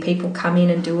see people come in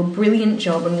and do a brilliant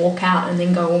job and walk out and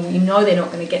then go, well, they're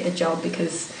not going to get the job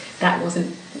because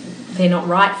they're not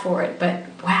right for it, but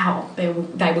wow, they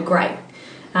were great.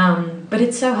 But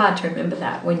it's so hard to remember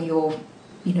that when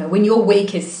your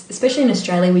week is, especially in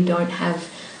Australia, we don't have,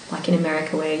 like in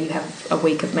America, where you have a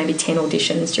week of maybe 10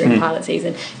 auditions during pilot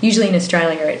season. Usually in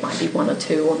Australia, it might be 1 or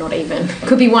 2 or not even. It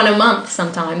could be 1 a month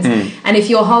sometimes. And if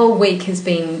your whole week has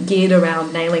been geared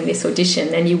around nailing this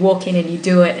audition, and you walk in and you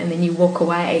do it and then you walk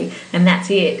away and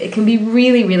that's it can be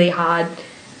really, really hard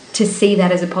to see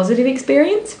that as a positive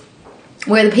experience.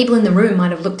 Where the people in the room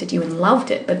might have looked at you and loved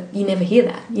it, but you never hear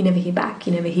that. You never hear back.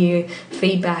 You never hear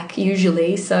feedback,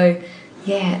 usually. So,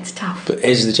 yeah, it's tough. But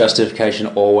is the justification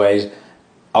always,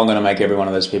 I'm going to make every one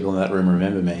of those people in that room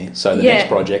remember me. So the next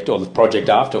project, or the project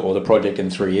after, or the project in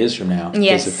 3 years from now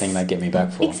is the thing they get me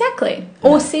back for. Exactly.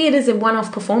 Or see it as a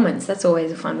one-off performance. That's always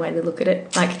a fun way to look at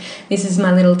it. Like, this is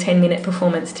my little 10-minute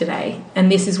performance today, and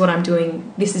this is what I'm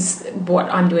doing. This is what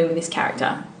I'm doing with this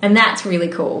character. And that's really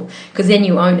cool, because then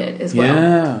you own it as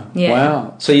well. Yeah.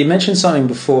 Wow. So you mentioned something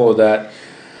before that,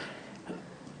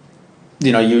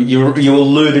 you know, you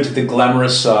alluded to the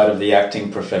glamorous side of the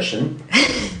acting profession.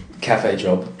 Cafe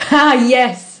job.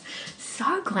 Yes.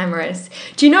 So glamorous.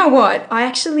 Do you know what? I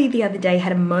actually the other day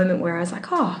had a moment where I was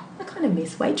like, oh, I kind of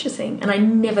miss waitressing. And I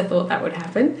never thought that would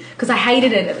happen because I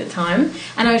hated it at the time.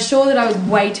 And I was sure that I was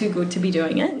way too good to be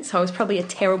doing it. So I was probably a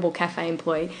terrible cafe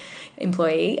employee.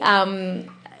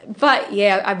 But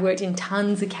yeah, I've worked in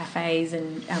tons of cafes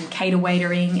and cater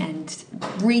waitering and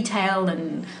retail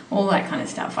and all that kind of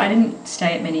stuff. I didn't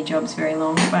stay at many jobs very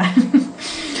long, but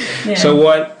yeah. So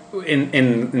what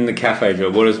in the cafe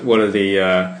job? What are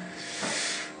the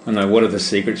what are the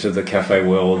secrets of the cafe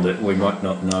world that we might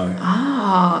not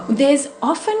know? There's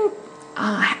often.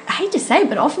 I hate to say it,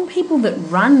 but often people that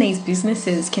run these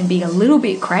businesses can be a little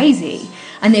bit crazy.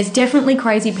 And there's definitely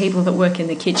crazy people that work in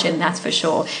the kitchen, that's for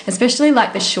sure. Especially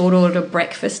like the short order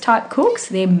breakfast type cooks,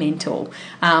 they're mental.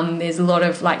 There's a lot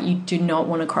of you do not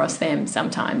want to cross them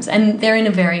sometimes. And they're in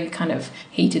a very kind of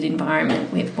heated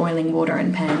environment with boiling water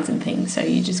and pans and things. So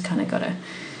you just kind of got to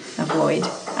avoid.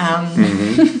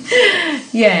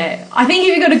 Yeah, I think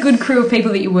if you've got a good crew of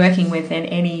people that you're working with, then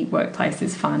any workplace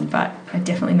is fun, but I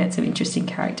definitely met some interesting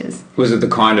characters. Was it the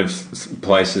kind of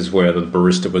places where the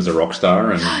barista was a rock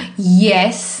star?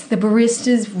 Yes, the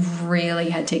baristas really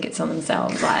had tickets on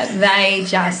themselves. Like, they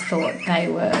just thought they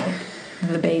were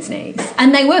the bee's knees.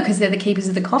 And they were, because they're the keepers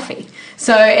of the coffee.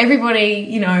 So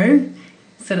everybody,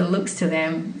 sort of looks to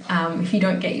them. If you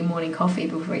don't get your morning coffee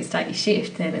before you start your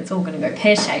shift, then it's all going to go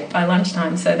pear-shaped by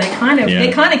lunchtime. So they're kind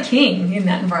of king in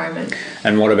that environment.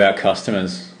 And what about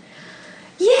customers?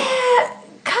 Yeah,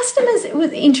 customers, it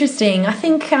was interesting. I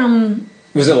think...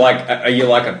 was it are you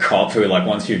like a cop who,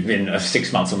 once you've been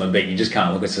 6 months on the beat, you just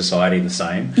can't look at society the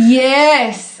same?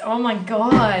 Yes. Oh, my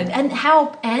God. And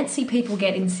how antsy people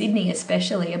get in Sydney,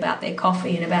 especially about their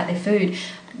coffee and about their food,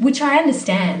 which I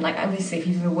understand. Obviously, if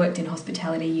you've ever worked in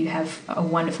hospitality, you have a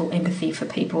wonderful empathy for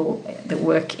people that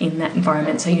work in that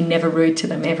environment, so you're never rude to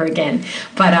them ever again.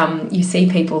 But you see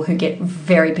people who get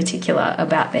very particular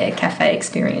about their cafe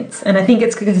experience. And I think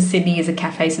it's because Sydney is a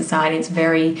cafe society. It's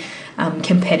very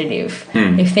competitive.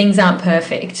 If things aren't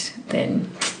perfect, then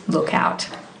look out.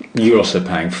 You're also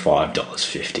paying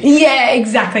 $5.50. Yeah,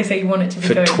 exactly. So you want it to be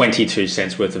for good. 22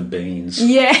 cents worth of beans.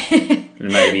 Yeah. And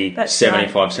maybe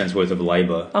 75 cents worth of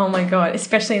labour. Oh my God,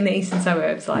 especially in the eastern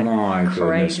suburbs. My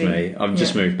crazy. Goodness me. I've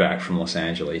just moved back from Los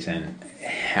Angeles, and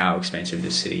how expensive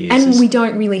this city is. And we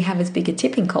don't really have as big a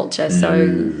tipping culture, so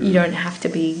you don't have to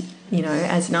be,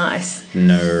 as nice.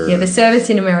 No. Yeah, the service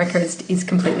in America is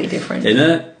completely different. Isn't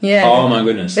it? Yeah. Oh my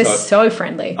goodness. They're so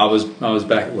friendly. I was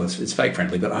back. Well, it's fake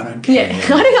friendly, but I don't care.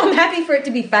 Yeah, I'm happy for it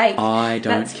to be fake. I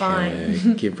don't That's care.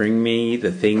 Fine. You bring me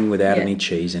the thing without any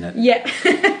cheese in it. Yeah.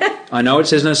 I know it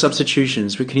says no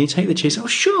substitutions, but can you take the cheese? Oh,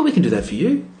 sure, we can do that for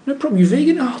you. No problem. You're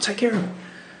vegan? Oh, I'll take care of it.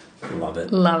 Love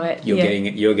it. Love it. You're getting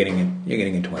it. You're getting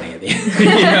a 20 at the end.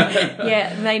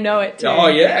 Yeah, and they know it too. Oh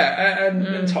yeah,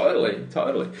 and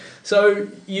totally. So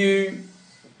you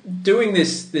doing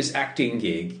this acting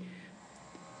gig.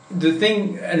 The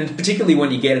thing, and particularly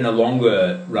when you get in a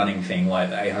longer running thing like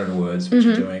the 800 words, which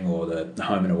you're doing, or the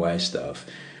home and away stuff.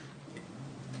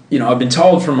 I've been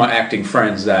told from my acting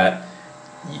friends that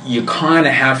you kind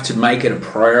of have to make it a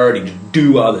priority to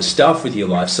do other stuff with your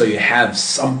life so you have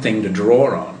something to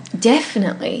draw on.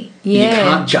 Definitely, yeah. You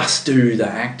can't just do the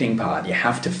acting part. You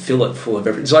have to fill it full of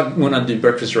everything. It's like when I do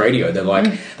breakfast radio, they're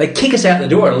like, they kick us out the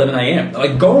door at 11 a.m. They're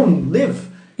like, go and live.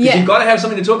 Yeah. You've got to have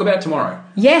something to talk about tomorrow.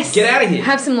 Yes. Get out of here.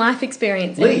 Have some life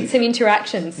experience. And some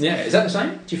interactions. Yeah. Is that the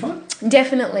same? Do you find?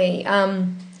 Definitely.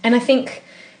 And I think...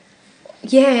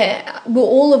 Yeah, well,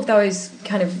 all of those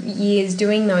kind of years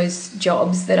doing those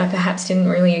jobs that I perhaps didn't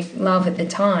really love at the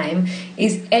time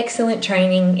is excellent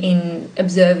training in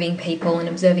observing people and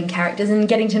observing characters and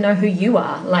getting to know who you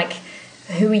are. Like,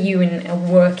 who are you in a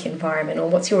work environment, or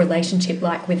what's your relationship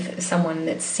like with someone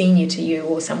that's senior to you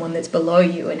or someone that's below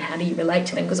you, and how do you relate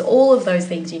to them? Because all of those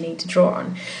things you need to draw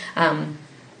on.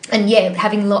 And yeah,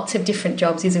 having lots of different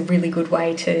jobs is a really good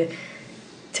way to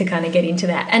kind of get into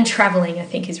that. And travelling, I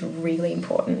think, is really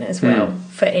important as well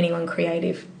for anyone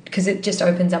creative, because it just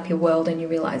opens up your world and you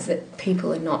realise that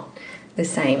people are not the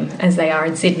same as they are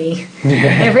in Sydney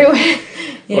everywhere.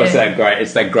 Well,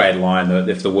 it's that great line that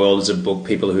if the world is a book,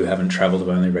 people who haven't travelled have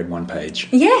only read one page.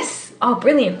 Yes. Oh,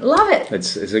 brilliant! Love it.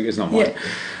 It's not mine.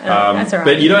 That's all right.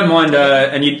 But you don't mind,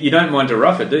 and you don't mind to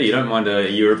rough it, do you? You don't mind a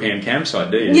European campsite,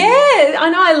 do you? Yeah, I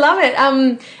know. I love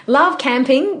it. Love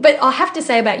camping, but I have to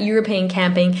say about European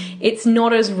camping, it's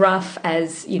not as rough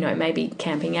as, you know, maybe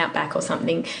camping outback or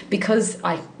something, because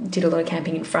I did a lot of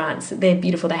camping in France. They're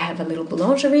beautiful. They have a little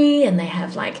boulangerie, and they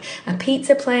have like a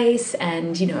pizza place,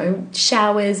 and, you know,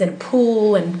 showers and a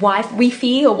pool and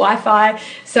Wi-Fi or Wi-Fi.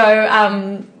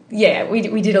 So yeah, we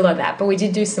did a lot of that, but we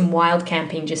did do some wild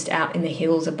camping just out in the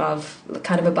hills above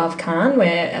Cannes,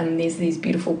 where there's these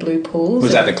beautiful blue pools.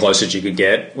 Was that the closest you could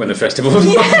get when the festival was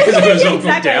on? It was all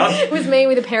booked out? It was me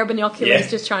with a pair of binoculars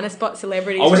just trying to spot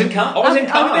celebrities. I was in Cannes.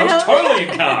 I was totally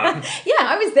in Cannes. Yeah,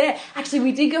 I was there. Actually,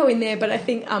 we did go in there, but I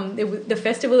think the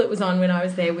festival it was on when I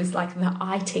was there was like the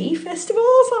IT festival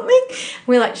or something.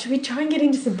 We're like, should we try and get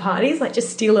into some parties, like just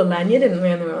steal a lanyard? And we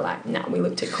were like, no, we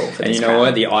looked too cool for this. And you know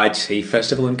what? The IT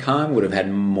festival in Cannes would have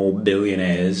had more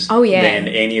billionaires than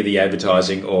any of the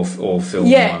advertising or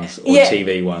film ones or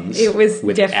TV ones. It was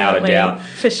without a doubt.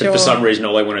 For sure. But for some reason,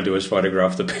 all they want to do is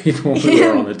photograph the people who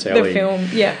are on the telly. The film,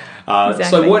 exactly.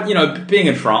 So what, you know, being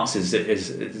in France is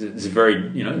a very,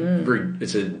 you know,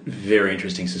 it's a very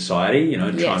interesting society. You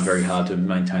know, trying very hard to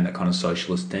maintain that kind of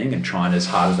socialist thing, and trying as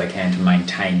hard as they can to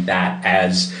maintain that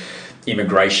as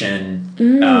immigration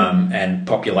and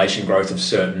population growth of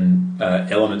certain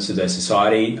elements of their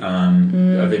society,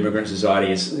 of immigrant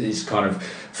society, is kind of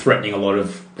threatening a lot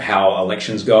of how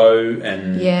elections go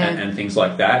and things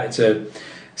like that.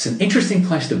 It's an interesting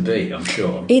place to be, I'm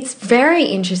sure. It's very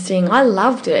interesting. I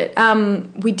loved it.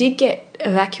 We did get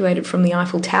evacuated from the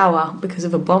Eiffel Tower because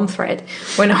of a bomb threat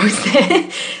when I was there,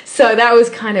 so that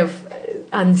was kind of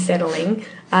unsettling.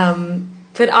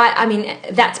 But I mean,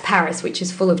 that's Paris, which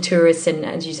is full of tourists, and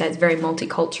as you say, it's very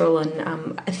multicultural,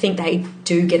 and I think they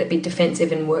do get a bit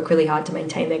defensive and work really hard to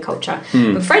maintain their culture.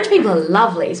 But French people are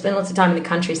lovely, spend lots of time in the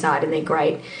countryside, and they're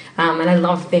great. And I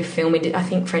love their film. I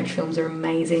think French films are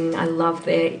amazing. I love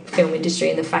their film industry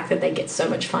and the fact that they get so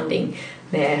much funding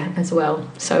there as well.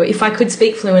 So if I could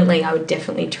speak fluently, I would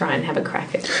definitely try and have a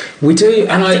crack at it. We do,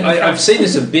 and I've seen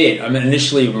this a bit. I mean,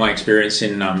 initially my experience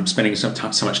in spending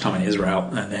so much time in Israel,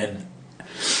 and then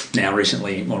now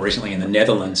more recently in the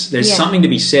Netherlands, there's something to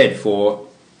be said for,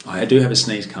 I do have a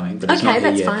sneeze coming, but it's not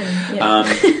here yet. Fine.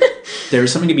 Yeah. There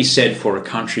is something to be said for a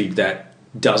country that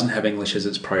doesn't have English as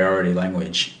its priority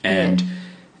language, and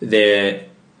their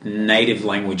native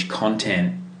language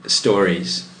content,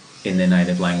 stories in their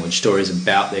native language, stories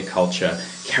about their culture,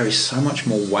 carry so much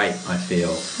more weight, I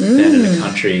feel, than in a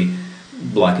country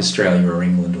like Australia or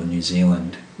England or New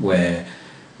Zealand, where,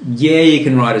 you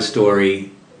can write a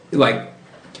story, like,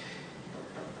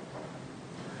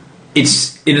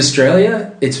 it's in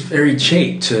Australia, it's very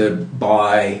cheap to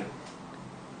buy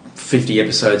 50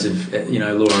 episodes of,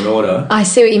 Law and Order. I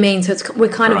see what you mean. So we're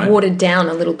kind of watered down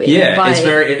a little bit. Yeah, it's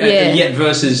very... Yet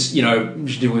versus,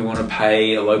 do we want to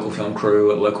pay a local film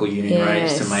crew at local union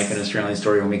rates to make an Australian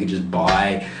story when we could just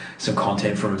buy some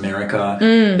content from America?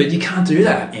 But you can't do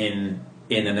that in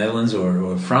the Netherlands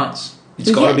or France. It's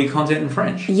got to be content in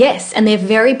French. Yes, and they're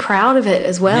very proud of it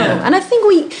as well. Yeah. And I think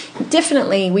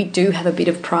we do have a bit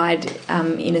of pride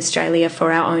in Australia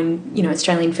for our own,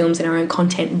 Australian films and our own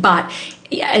content. But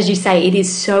as you say, it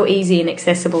is so easy and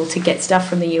accessible to get stuff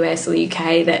from the US or the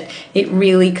UK that it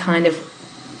really kind of,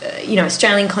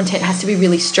 Australian content has to be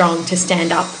really strong to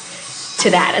stand up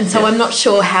to that. And so I'm not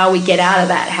sure how we get out of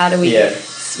that. How do we...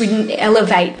 We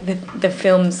elevate the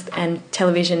films and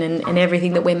television and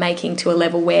everything that we're making to a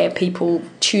level where people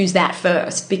choose that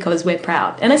first because we're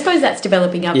proud. And I suppose that's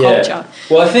developing our culture.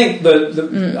 Well, I think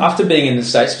after being in the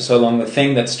States for so long, the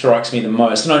thing that strikes me the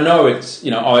most, and I know it's,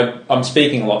 I'm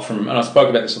speaking a lot from, and I spoke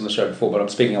about this on the show before, but I'm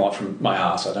speaking a lot from my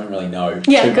arse. I don't really know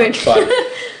too much. But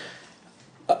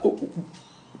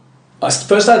I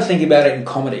first started thinking about it in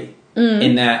comedy,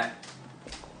 in that,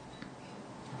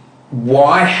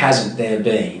 why hasn't there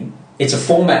been... It's a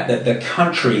format that the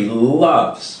country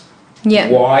loves. Yeah.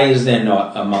 Why is there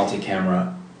not a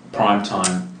multi-camera,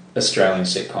 primetime Australian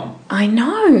sitcom? I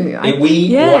know.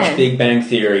 We watch Big Bang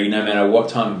Theory no matter what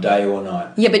time of day or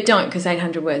night. Yeah, but don't, because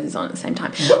 800 Words is on at the same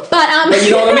time. But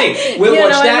you know what I mean? We'll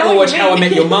watch that, we'll watch How I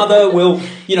Met Your Mother,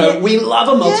 we love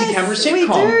a multi-camera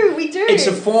sitcom. We do. It's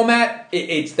a format,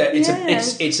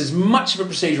 it's as much of a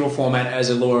procedural format as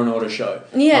a Law and Order show.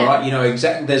 Yeah. All right,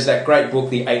 there's that great book,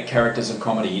 The 8 Characters of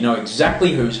Comedy. You know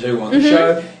exactly who's who on the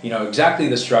show, you know exactly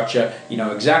the structure, you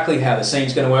know exactly how the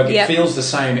scene's going to work. It feels the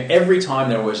same every time.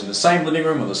 They're always in the same living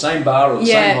room or the same bar or the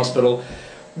same hospital.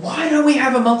 Why don't we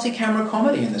have a multi-camera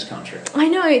comedy in this country? I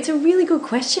know, it's a really good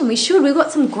question. We should. We've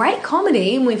got some great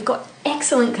comedy and we've got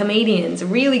excellent comedians,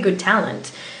 really good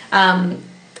talent.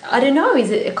 I don't know,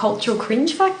 is it a cultural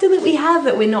cringe factor that we have,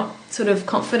 that we're not sort of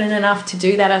confident enough to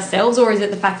do that ourselves, or is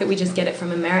it the fact that we just get it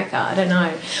from America? I don't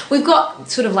know. We've got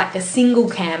sort of like the single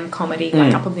cam comedy,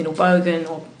 like Up a Little Bogan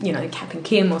or, you know, Cap and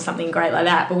Kim or something great like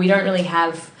that, but we don't really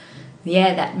have...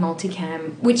 that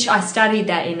multicam, which I studied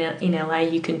that in LA.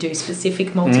 You can do specific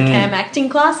multicam acting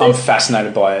classes. I'm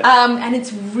fascinated by it. And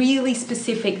it's really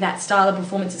specific, that style of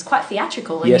performance. It's quite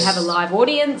theatrical, and you have a live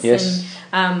audience. Yes.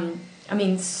 And, I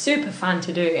mean, super fun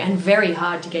to do and very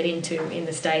hard to get into in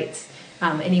the States.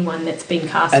 Anyone that's been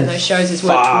cast in those shows has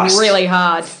worked really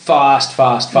hard. Fast.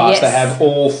 Yes. They have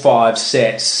all 5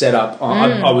 sets set up.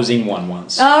 I was in one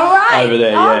once. All right. Over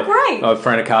there, yeah. Great.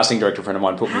 A casting director friend of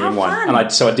mine put me in one. Fun.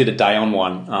 And so I did a day on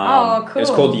one. Cool. It was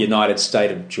called The United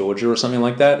State of Georgia or something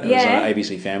like that. It was on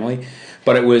ABC Family.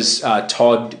 But it was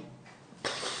Todd...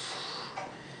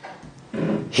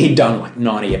 He'd done like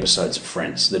 90 episodes of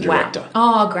Friends, the director. Wow.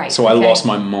 Oh, great. So I lost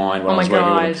my mind when I was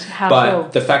working with him. How cool.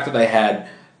 The fact that they had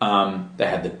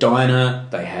the diner,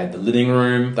 they had the living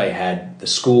room, they had the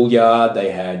schoolyard,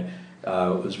 they had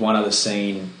it was one other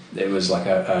scene. It was like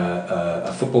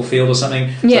a football field or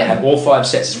something. So they had all 5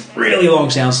 sets. It's a really long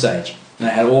soundstage. And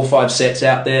they had all 5 sets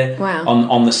out there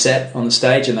on the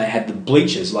stage, and they had the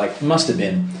bleachers, like must have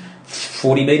been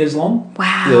 40 meters long.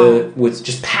 Wow. With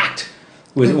just packed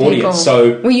with audience. People.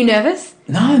 So were you nervous?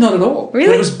 No, not at all. Really?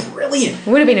 But it was brilliant. It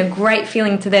would have been a great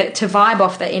feeling to vibe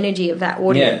off the energy of that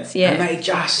audience. Yeah. And they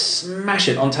just smash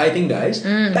it on taping days.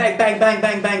 Bang, bang, bang,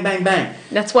 bang, bang, bang, bang.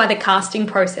 That's why the casting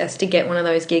process to get one of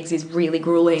those gigs is really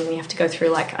grueling. You have to go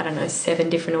through 7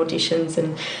 different auditions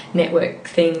and network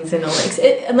things and all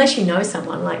that. Unless you know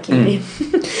someone like you did.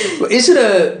 Well, is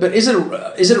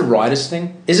it a writer's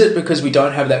thing? Is it because we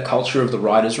don't have that culture of the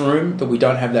writer's room, that we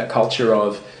don't have that culture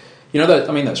of...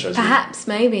 those shows... Perhaps,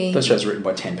 maybe. Those shows are written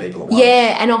by 10 people at once.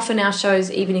 Yeah, and often our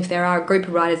shows, even if there are a group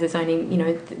of writers, there's only,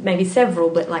 maybe several,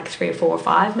 but like 3 or 4 or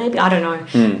 5 maybe. I don't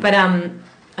know. But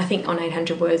I think on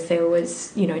 800 Words there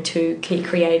was, 2 key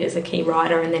creators, a key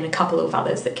writer, and then a couple of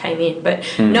others that came in. But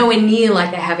nowhere near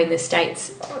like they have in the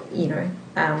States, where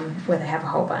they have a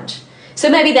whole bunch. So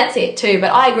maybe that's it too.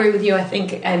 But I agree with you. I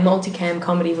think a multicam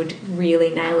comedy would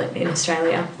really nail it in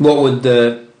Australia. What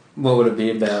would it be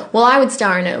about? Well, I would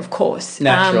star in it, of course.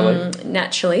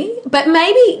 Naturally. But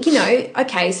maybe,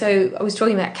 okay, so I was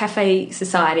talking about Cafe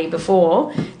Society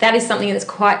before. That is something that's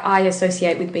I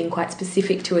associate with being quite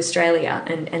specific to Australia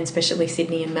and especially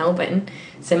Sydney and Melbourne.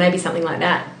 So maybe something like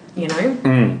that, I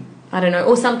don't know.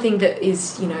 Or something that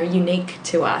is, unique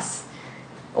to us.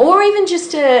 Or even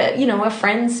just a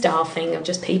friend style thing of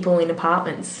just people in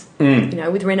apartments,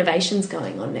 with renovations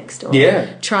going on next door.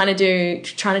 Yeah. Trying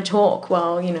to talk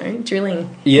while, drilling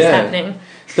is happening.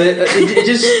 But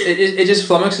it just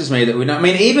flummoxes me that we don't... I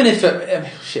mean, even if...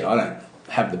 I don't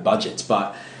have the budgets,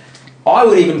 but I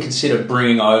would even consider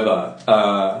bringing over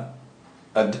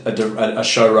a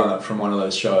showrunner from one of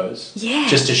those shows. Yeah.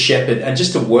 Just to shepherd and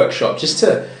just to workshop, just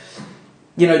to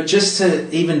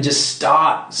even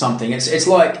start something. It's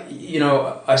like,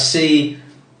 I see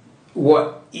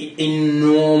what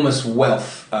enormous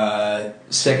wealth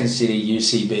Second City,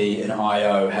 UCB and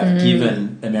IO have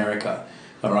given America.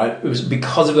 All right, it was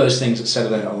because of those things that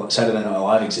Saturday Night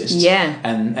Live exists. Yeah,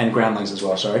 and Groundlings as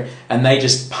well. Sorry, and they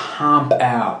just pump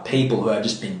out people who have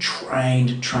just been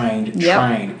trained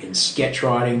in sketch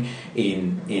writing,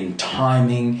 in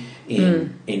timing,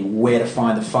 in where to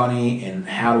find the funny, and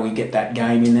how do we get that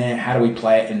game in there, how do we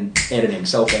play it in editing,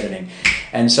 self-editing,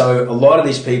 and so a lot of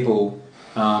these people.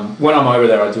 When I'm over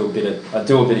there, I do a bit of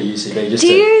UCB.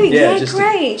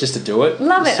 Just to do it.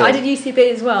 Love it. So, I did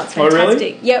UCB as well. It's fantastic. Oh,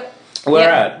 really? Yep. Where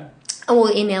at? Oh,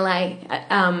 in LA.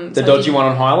 The dodgy one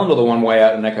on Highland or the one way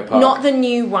out in Echo Park? Not the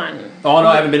new one. Oh, no,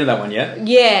 I haven't been to that one yet.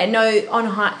 Yeah, no,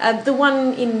 on the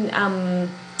one in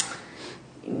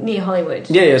near Hollywood.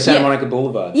 Yeah, Santa Monica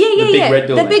Boulevard. Yeah, the big red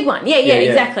building. The big one. Yeah,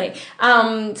 exactly.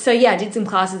 So I did some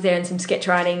classes there and some sketch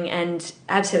writing and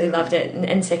absolutely loved it.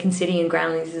 And Second City and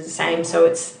Groundlings is the same. So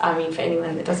it's, for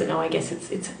anyone that doesn't know, I guess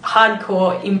it's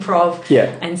hardcore improv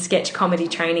and sketch comedy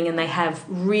training, and they have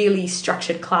really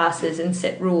structured classes and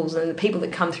set rules, and the people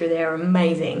that come through there are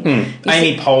amazing.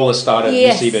 Amy Poehler started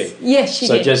UCB. Yes, she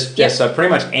did. So pretty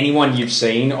much anyone you've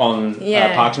seen on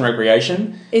Parks and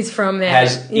Recreation is from there.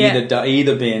 Has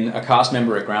either been a cast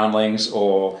member at Groundlings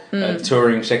or a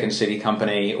touring Second City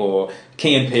company, or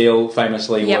Key and Peele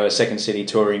famously were a Second City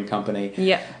touring company.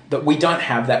 Yeah. That we don't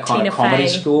have that kind of comedy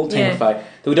school. Tina Fey.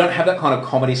 That we don't have that kind of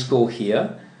comedy school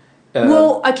here.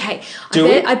 Well, okay.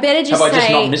 I better just Have say... I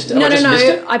just not missed it? No. Missed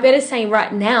it? I better say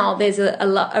right now there's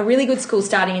a really good school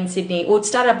starting in Sydney. Well, it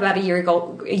started up about a year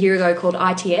ago called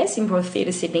ITS, Improv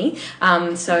Theatre Sydney.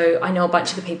 So I know a bunch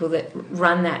of the people that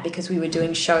run that because we were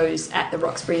doing shows at the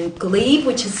Roxbury Glebe,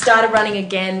 which has started running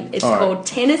again. It's called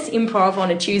Tennis Improv on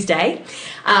a Tuesday.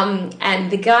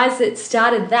 And the guys that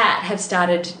started that have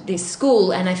started this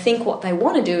school, and I think what they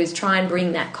want to do is try and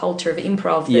bring that culture of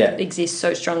improv that exists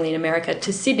so strongly in America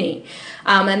to Sydney.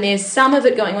 And there's some of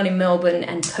it going on in Melbourne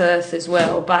and Perth as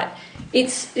well, but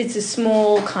it's a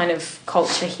small kind of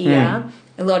culture here.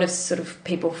 A lot of sort of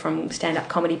people from stand-up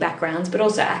comedy backgrounds, but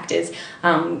also actors.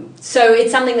 So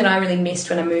it's something that I really missed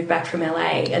when I moved back from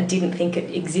LA. I didn't think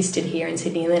it existed here in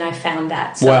Sydney, and then I found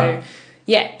that. So, wow.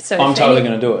 Yeah. So I'm totally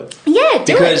going to do it. Yeah,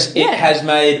 because it has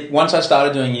made... Once I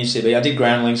started doing UCB, I did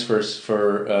Groundlings for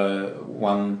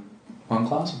one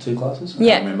class or two classes. I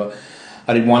can't remember.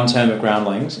 I did one term of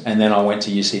Groundlings, and then I went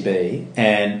to UCB,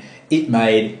 and it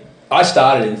made... I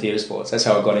started in theatre sports. That's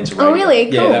how I got into radio. Oh, really?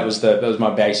 Cool. Yeah, that was my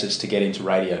basis to get into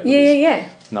radio. Yeah.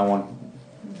 No one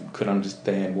could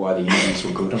understand why the interviews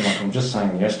were good. I'm just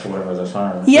saying yes to whatever they're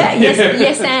saying. Yeah, yes and.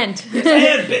 Yes and,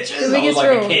 bitches! I was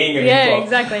like a king of improv.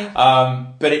 Exactly.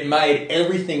 But it made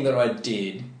everything that I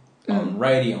did on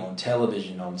radio, on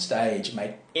television, on stage,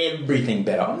 made everything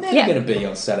better. I'm never going to be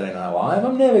on Saturday Night Live.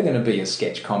 I'm never going to be a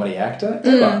sketch comedy actor,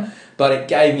 ever. But it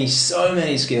gave me so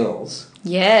many skills.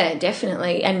 Yeah,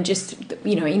 definitely. And just,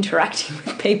 interacting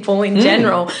with people in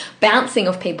general, bouncing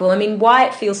off people. I mean, why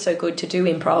it feels so good to do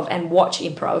improv and watch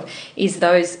improv is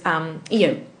those,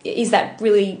 is that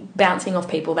really bouncing off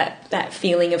people, that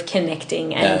feeling of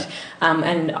connecting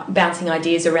and bouncing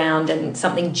ideas around and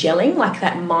something gelling, like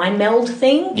that mind meld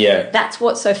thing. Yeah. That's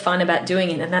what's so fun about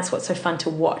doing it, and that's what's so fun to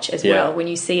watch as well, when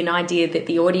you see an idea that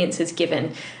the audience has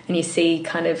given and you see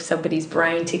kind of somebody's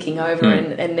brain ticking over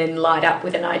and then light up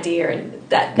with an idea, and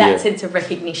that sense of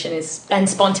recognition and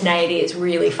spontaneity is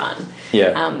really fun.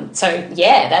 Yeah.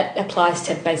 That applies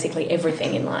to basically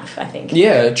everything in life, I think.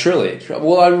 Yeah, truly.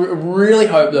 Well, I really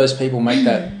hope those people make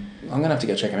that. I'm going to have to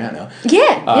go check them out now.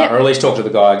 Yeah. Or at least talk to the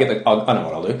guy. I know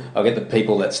what I'll do. I'll get the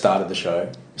people that started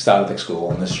the school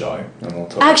on this show, and we'll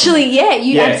talk. Actually,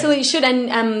 you absolutely should.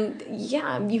 And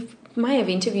you may have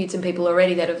interviewed some people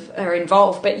already that are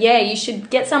involved, but you should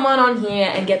get someone on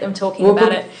here and get them talking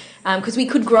about it. Because we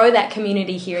could grow that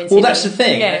community here in Sydney. Well, that's the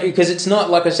thing, because it's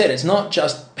not, like I said, it's not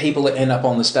just people that end up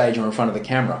on the stage or in front of the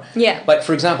camera. Yeah. Like,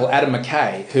 for example, Adam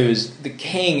McKay, who's the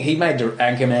king, he made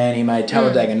Anchorman, he made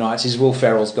Talladega Nights, he's Will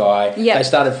Ferrell's guy. Yeah. They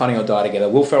started Funny or Die together.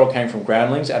 Will Ferrell came from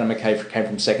Groundlings, Adam McKay came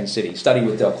from Second City, studied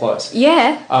with Del Close.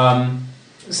 Yeah.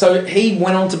 So he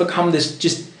went on to become this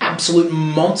just absolute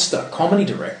monster comedy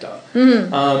director.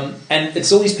 And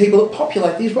it's all these people that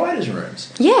populate these writers'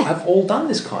 rooms. Yeah. Have all done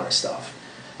this kind of stuff.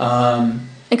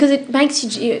 Because it makes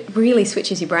it really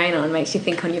switches your brain on, makes you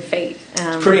think on your feet.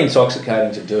 It's pretty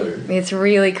intoxicating to do. It's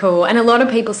really cool. And a lot of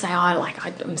people say,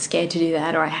 I'm scared to do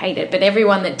that, or I hate it. But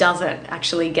everyone that does it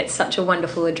actually gets such a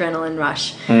wonderful adrenaline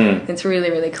rush. It's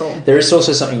really, really cool. There is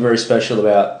also something very special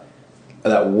about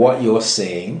what you're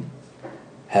seeing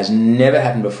has never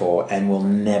happened before and will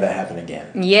never happen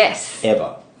again. Yes.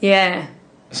 Ever. Yeah.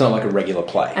 It's not like a regular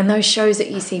play. And those shows at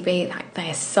UCB, they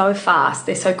are so fast,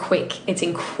 they're so quick. It's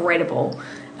incredible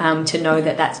to know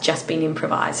that that's just been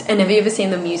improvised. And have you ever seen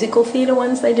the musical theatre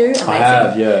ones they do? Amazing. I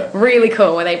have, yeah. Really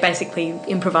cool, where they basically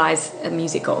improvise a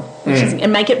musical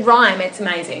and make it rhyme. It's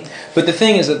amazing. But the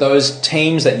thing is that those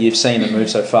teams that you've seen that move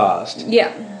so fast,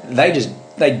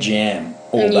 they jam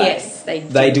all day. Yes, they do.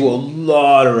 They do a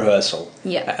lot of rehearsal.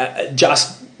 Yeah.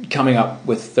 Just coming up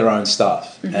with their own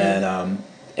stuff. And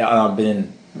I've been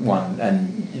in one,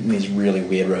 and in these really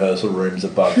weird rehearsal rooms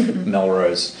above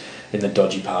Melrose in the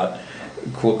dodgy part,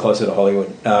 closer to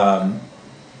Hollywood.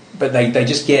 But they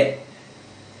just get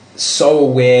so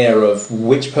aware of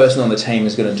which person on the team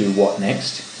is going to do what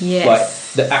next.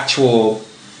 Yes. Like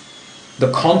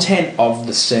the content of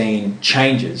the scene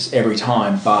changes every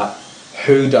time, but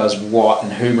who does what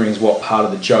and who brings what part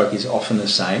of the joke is often the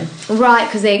same. Right,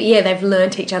 because they've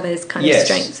learnt each other's kind of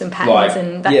strengths and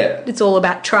patterns, it's all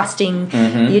about trusting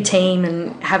your team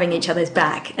and having each other's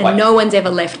back. And no one's ever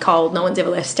left cold, no one's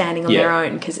ever left standing on their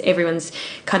own, because everyone's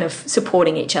kind of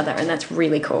supporting each other, and that's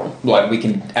really cool. Like, we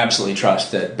can absolutely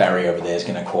trust that Barry over there is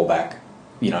going to call back,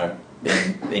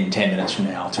 in 10 minutes from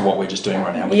now to what we're just doing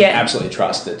right now. We can absolutely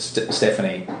trust that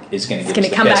Stephanie is going to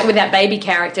come back with that baby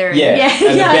character.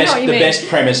 And the best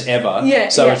premise ever.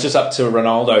 It's just up to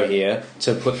Ronaldo here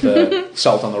to put the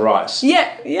salt on the rice.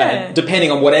 And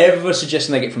depending on whatever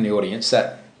suggestion they get from the audience,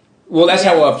 that's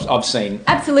how I've seen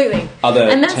absolutely other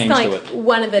and that's teams like do it.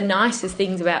 one of the nicest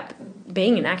things about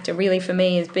being an actor really for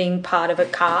me is being part of a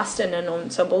cast and an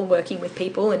ensemble, working with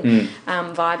people and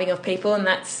vibing off people, and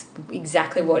that's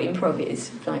exactly what improv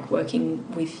is, like working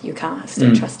with your cast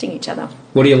and trusting each other.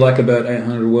 What do you like about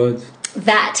 800 Words?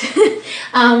 That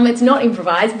it's not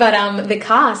improvised, but the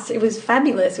cast, it was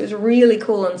fabulous. It was a really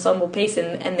cool ensemble piece,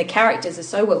 and the characters are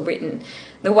so well written.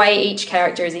 The way each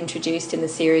character is introduced in the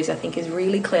series, I think, is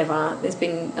really clever. There's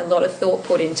been a lot of thought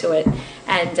put into it,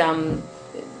 and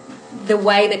the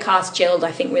way the cast gelled,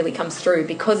 I think, really comes through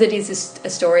because it is a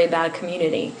story about a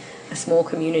community, a small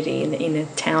community in a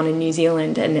town in New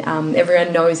Zealand, and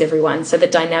everyone knows everyone, so the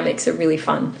dynamics are really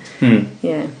fun.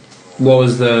 Yeah. What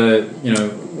was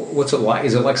what's it like?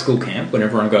 Is it like school camp when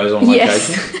everyone goes on location?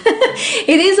 Yes.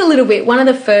 It is a little bit. One of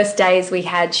the first days we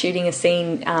had shooting a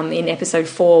scene in episode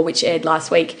 4, which aired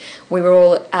last week, we were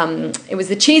all, it was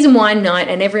the cheese and wine night,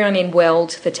 and everyone in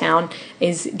Weld, the town,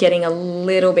 is getting a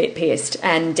little bit pissed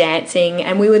and dancing,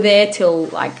 and we were there till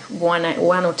like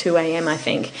 1 or 2 a.m, I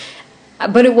think.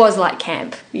 But it was like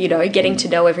camp, getting to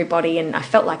know everybody, and I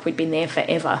felt like we'd been there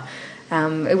forever.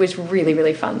 It was really,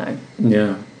 really fun though.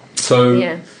 Yeah. So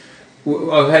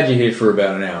I've had you here for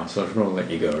about an hour, so I should probably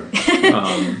let you go.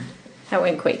 That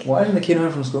went quick. Why isn't the kid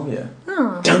home from school yet?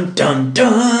 Oh. Dun, dun,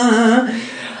 dun!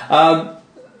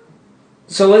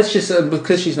 So let's just,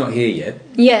 because she's not here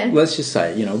yet, let's just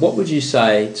say, what would you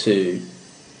say to,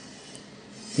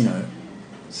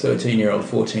 13-year-old,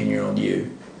 14-year-old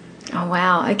you? Oh,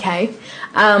 wow, okay.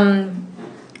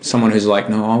 Someone who's like,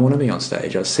 no, I want to be on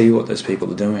stage. I see what those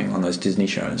people are doing on those Disney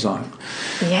shows.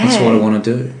 That's what I want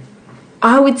to do.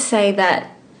 I would say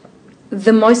that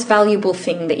the most valuable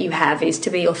thing that you have is to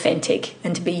be authentic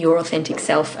and to be your authentic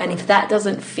self. And if that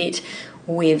doesn't fit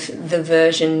with the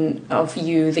version of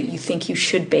you that you think you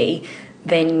should be,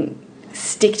 then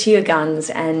stick to your guns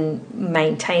and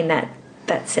maintain that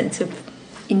sense of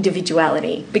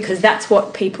individuality, because that's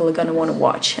what people are going to want to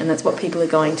watch and that's what people are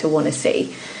going to want to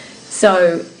see.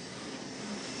 So,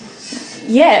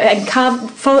 yeah, and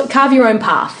carve your own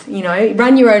path,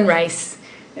 run your own race.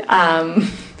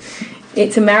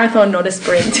 It's a marathon, not a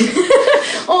sprint.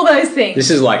 All those things.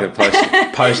 This is like a post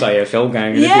AFL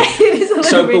game. Yeah, it is a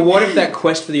little bit. But what if that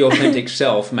quest for the authentic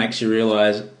self makes you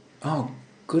realise, oh,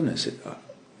 goodness,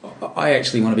 I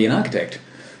actually want to be an architect?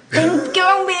 Then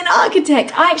go and be an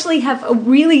architect. I actually have a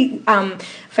really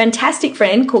fantastic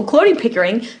friend called Claudia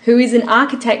Pickering, who is an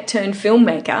architect turned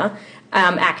filmmaker,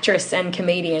 actress and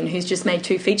comedian, who's just made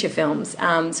 2 feature films.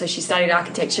 So she studied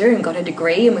architecture and got a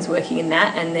degree and was working in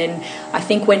that, and then I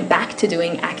think went back to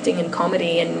doing acting and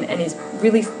comedy and is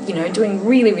really, doing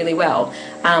really, really well.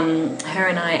 Her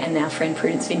and I and our friend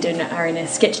Prudence Vinton are in a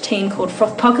sketch team called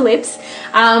Frothpocalypse.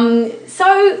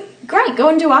 So great, go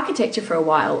and do architecture for a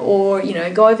while, or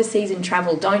go overseas and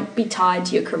travel. Don't be tied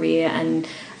to your career, and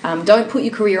don't put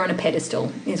your career on a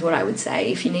pedestal, is what I would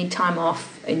say. If you need time off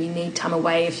and you need time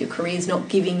away, if your career is not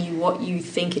giving you what you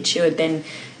think it should, then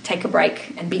take a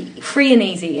break and be free and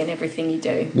easy in everything you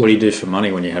do. What do you do for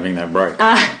money when you're having that break?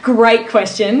 Great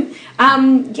question. Go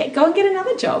and get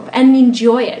another job and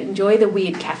enjoy it. Enjoy the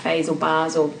weird cafes or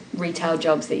bars or retail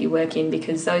jobs that you work in,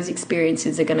 because those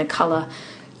experiences are going to colour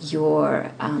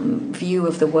your view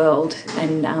of the world,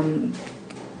 and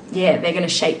they're going to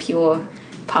shape your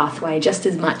pathway just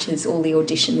as much as all the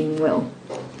auditioning will.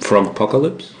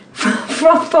 Frothpocalypse?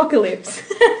 Frothpocalypse.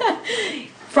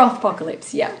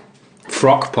 Frothpocalypse, yeah.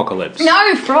 Frockpocalypse?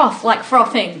 No, froth, like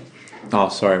frothing. Oh,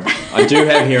 sorry. I do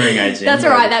have hearing aids in. That's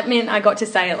all right. That meant I got to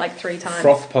say it like 3 times.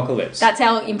 Frothpocalypse. That's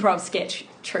our improv sketch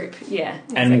troupe, yeah.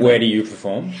 Exactly. And where do you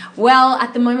perform? Well,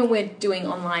 at the moment we're doing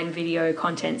online video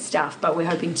content stuff, but we're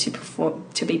hoping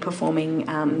to be performing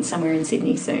somewhere in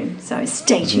Sydney soon. So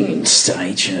stay tuned.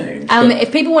 Stay tuned.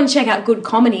 If people want to check out good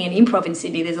comedy and improv in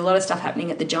Sydney, there's a lot of stuff happening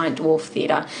at the Giant Dwarf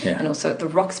Theatre and also at the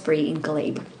Roxbury in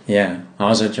Glebe. Yeah, I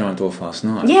was at Giant Dwarf last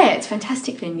night. Yeah, it's a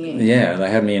fantastic venue. Yeah,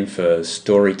 they had me in for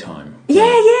story time. Yeah,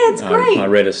 it's great. I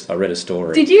read a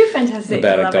story. Did you? Fantastic.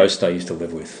 About a ghost I used to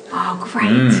live with. Oh, great.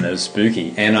 It was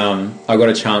spooky. And I got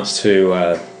a chance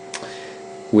to...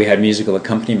 we had musical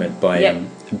accompaniment by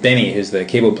Benny, who's the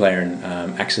keyboard player in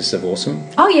Axis of Awesome.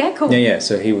 Oh, yeah, cool. Yeah,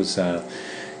 so he was...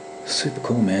 super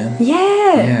cool, man.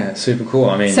 Yeah, super cool.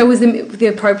 I mean, so was the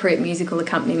appropriate musical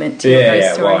accompaniment to your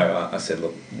ghost story? Well, I said,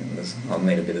 look, I'll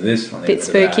need a bit of this. I'll need bit a bit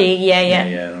spooky, of that.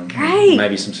 yeah. Great.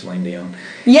 Maybe some Celine Dion.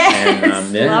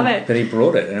 Yes, love it. But he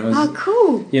brought it, and it was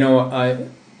cool.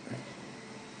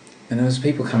 And there was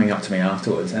people coming up to me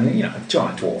afterwards, and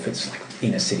Giant Dwarf, it's like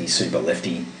inner city super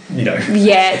lefty,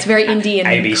 Yeah, it's very Indian.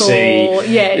 ABC. Cool.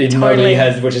 Yeah, it totally. Nobody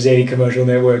has watches any commercial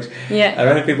networks. Yeah. And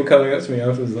I had people coming up to me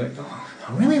afterwards like, oh,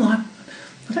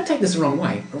 I don't take this the wrong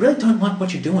way. I really don't like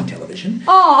what you do on television.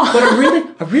 Oh. But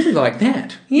I really like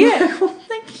that. Yeah. Well,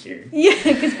 thank you. Yeah,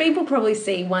 because people probably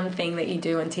see one thing that you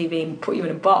do on TV and put you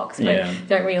in a box, but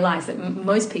don't realise that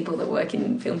most people that work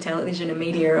in film, television and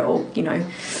media are all,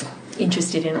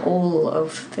 interested in all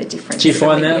of the different... Do you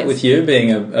find that with you,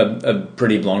 being a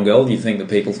pretty blonde girl? Do you think that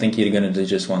people think you're going to do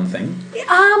just one thing?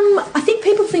 I think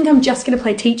people think I'm just going to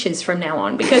play teachers from now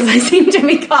on because I seem to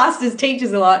be cast as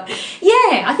teachers a lot.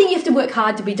 Yeah, I think you have to work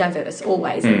hard to be diverse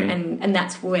always, and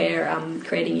that's where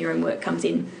creating your own work comes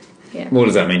in. Yeah. What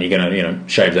does that mean? You're going to,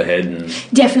 shave the head and...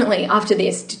 Definitely. After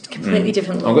this, completely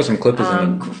different look. I've got some clippers in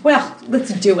them. Well,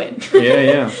 let's do it.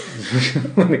 Yeah.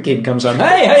 When the kid comes home,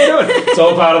 hey, how you doing? It's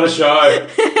all part of the show.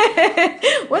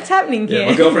 What's happening here?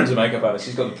 Yeah, my girlfriend's a makeup artist.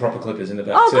 She's got the proper clippers in the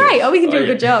back too. Great. Oh, we can do a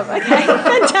good job. Okay,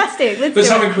 fantastic. Let's do it.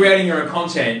 But creating your own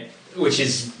content, which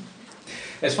is...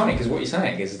 It's funny because what you're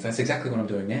saying is that's exactly what I'm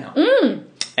doing now.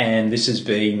 And this has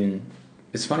been...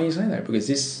 It's funny you say that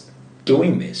because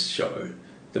doing this show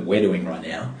that we're doing right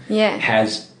now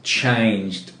has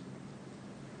changed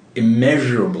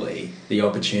immeasurably the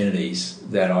opportunities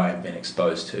that I have been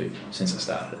exposed to since I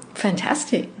started.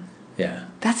 Fantastic. Yeah.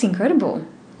 That's incredible.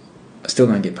 I still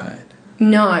don't get paid.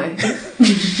 No. I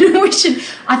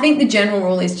think the general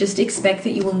rule is just expect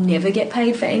that you will never get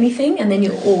paid for anything, and then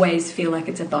you'll always feel like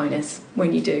it's a bonus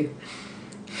when you do.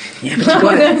 Yeah,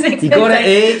 but you gotta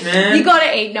eat, man. You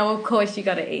gotta eat. No, of course you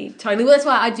gotta eat. Totally. Well, that's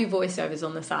why I do voiceovers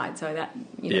on the side, so that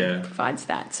provides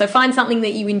that. So find something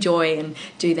that you enjoy and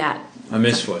do that. I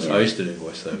miss voice. I used to do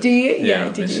voiceovers. Do you? Yeah,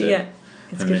 did you? Yeah.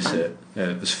 I miss it. Yeah,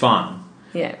 it was fun.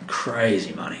 Yeah.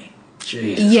 Crazy money.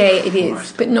 Jesus. Yeah, it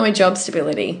is, but no job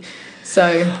stability.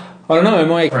 So I don't know.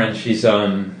 My friend, she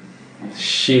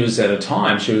was at a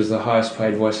time, she was the highest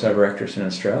paid voiceover actress in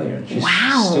Australia. And she's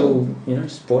still,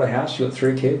 bought a house. She got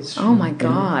 3 kids. Oh my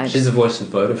God. She's the voice of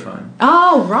Vodafone.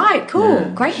 Oh, right.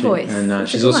 Cool. Great voice. And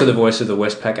she's also the voice of the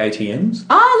Westpac ATMs.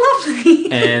 Oh,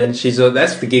 lovely. And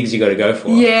that's the gigs you got to go for.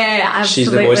 Yeah, absolutely. She's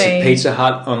the voice of Pizza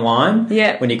Hut online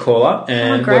when you call up.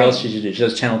 And what else did you do? She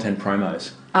does Channel 10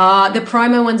 promos. The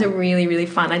promo ones are really, really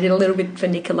fun. I did a little bit for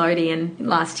Nickelodeon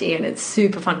last year, and it's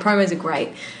super fun. Promos are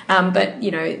great, but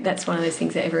that's one of those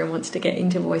things that everyone wants to get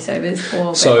into voiceovers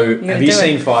for. So, have you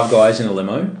seen Five Guys in a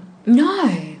Limo? No.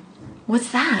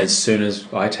 What's that? As soon as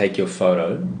I take your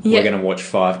photo, we're going to watch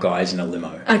Five Guys in a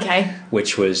Limo. Okay.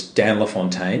 Which was Dan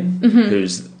LaFontaine,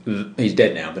 he's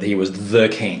dead now, but he was the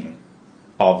king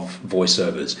of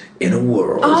voiceovers in a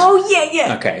world. Oh,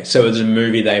 yeah. Okay, so it was a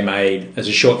movie they made, as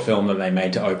a short film that they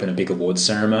made to open a big awards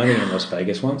ceremony in Las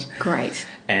Vegas once. Great.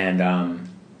 And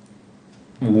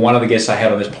one of the guests I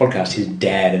had on this podcast, his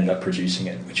dad ended up producing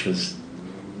it, which was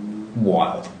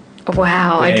wild.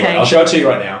 Wow, anyway, okay. I'll show it to you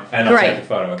right now, and I'll take a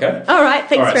photo, okay? All right,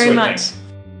 thanks very much. Thanks.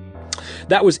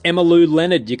 That was Emmylou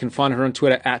Leonard. You can find her on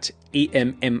Twitter at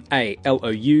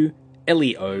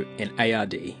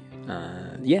EMMALOULEONARD.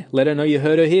 Let her know you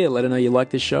heard her here. Let her know you like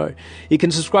this show. You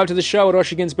can subscribe to the show at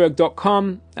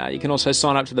osherginsberg.com. You can also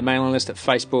sign up to the mailing list at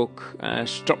Facebook.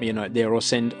 Drop me a note there or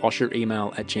send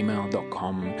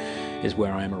osheremail@gmail.com is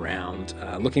where I am around.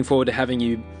 Looking forward to having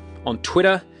you on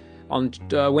Twitter on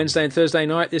Wednesday and Thursday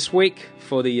night this week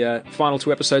for the final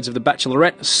 2 episodes of The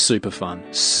Bachelorette. Super fun.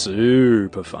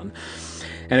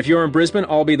 And if you're in Brisbane,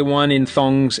 I'll be the one in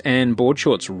thongs and board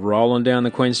shorts rolling down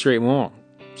the Queen Street Mall.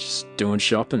 Just doing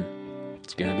shopping.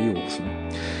 It's going to be awesome.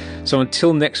 So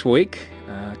until next week,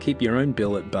 keep your own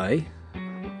Bill at bay.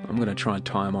 I'm going to try and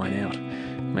tire mine out.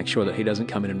 Make sure that he doesn't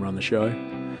come in and run the show.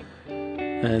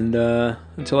 And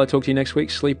until I talk to you next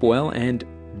week, sleep well and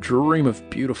dream of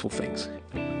beautiful things.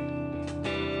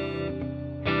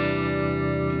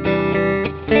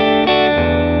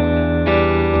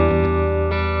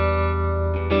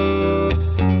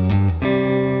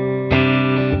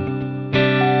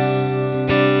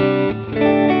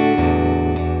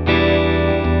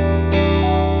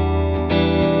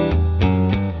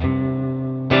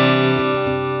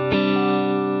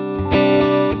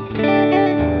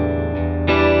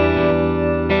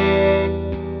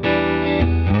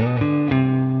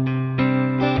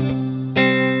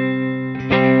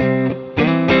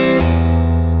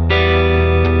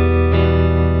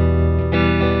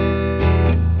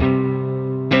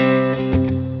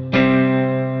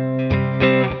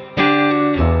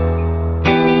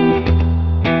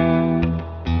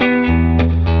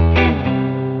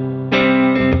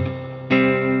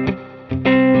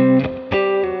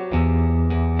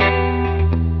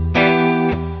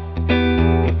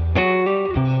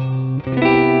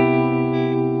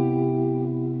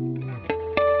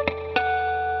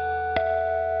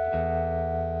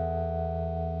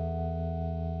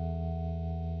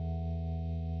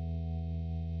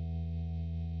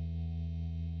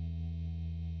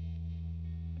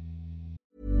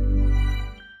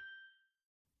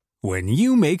 When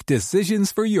you make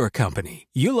decisions for your company,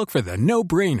 you look for the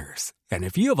no-brainers. And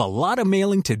if you have a lot of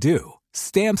mailing to do,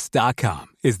 Stamps.com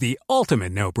is the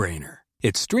ultimate no-brainer.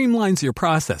 It streamlines your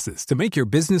processes to make your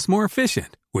business more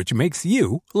efficient, which makes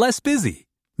you less busy.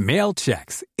 Mail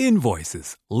checks,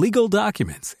 invoices, legal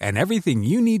documents, and everything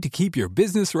you need to keep your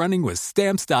business running with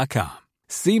Stamps.com.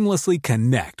 Seamlessly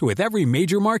connect with every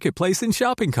major marketplace and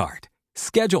shopping cart.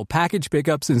 Schedule package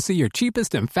pickups and see your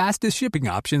cheapest and fastest shipping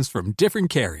options from different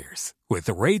carriers, with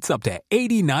rates up to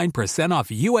 89% off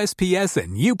USPS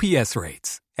and UPS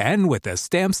rates. And with the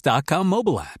Stamps.com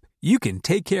mobile app, you can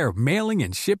take care of mailing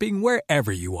and shipping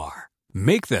wherever you are.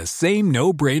 Make the same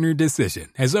no-brainer decision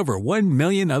as over 1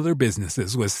 million other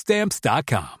businesses with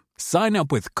Stamps.com. Sign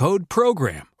up with code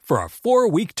PROGRAM for a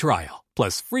 4-week trial,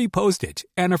 plus free postage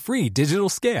and a free digital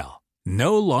scale.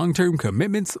 No long-term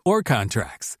commitments or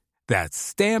contracts. That's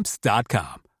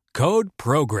Stamps.com. Code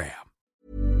PROGRAM.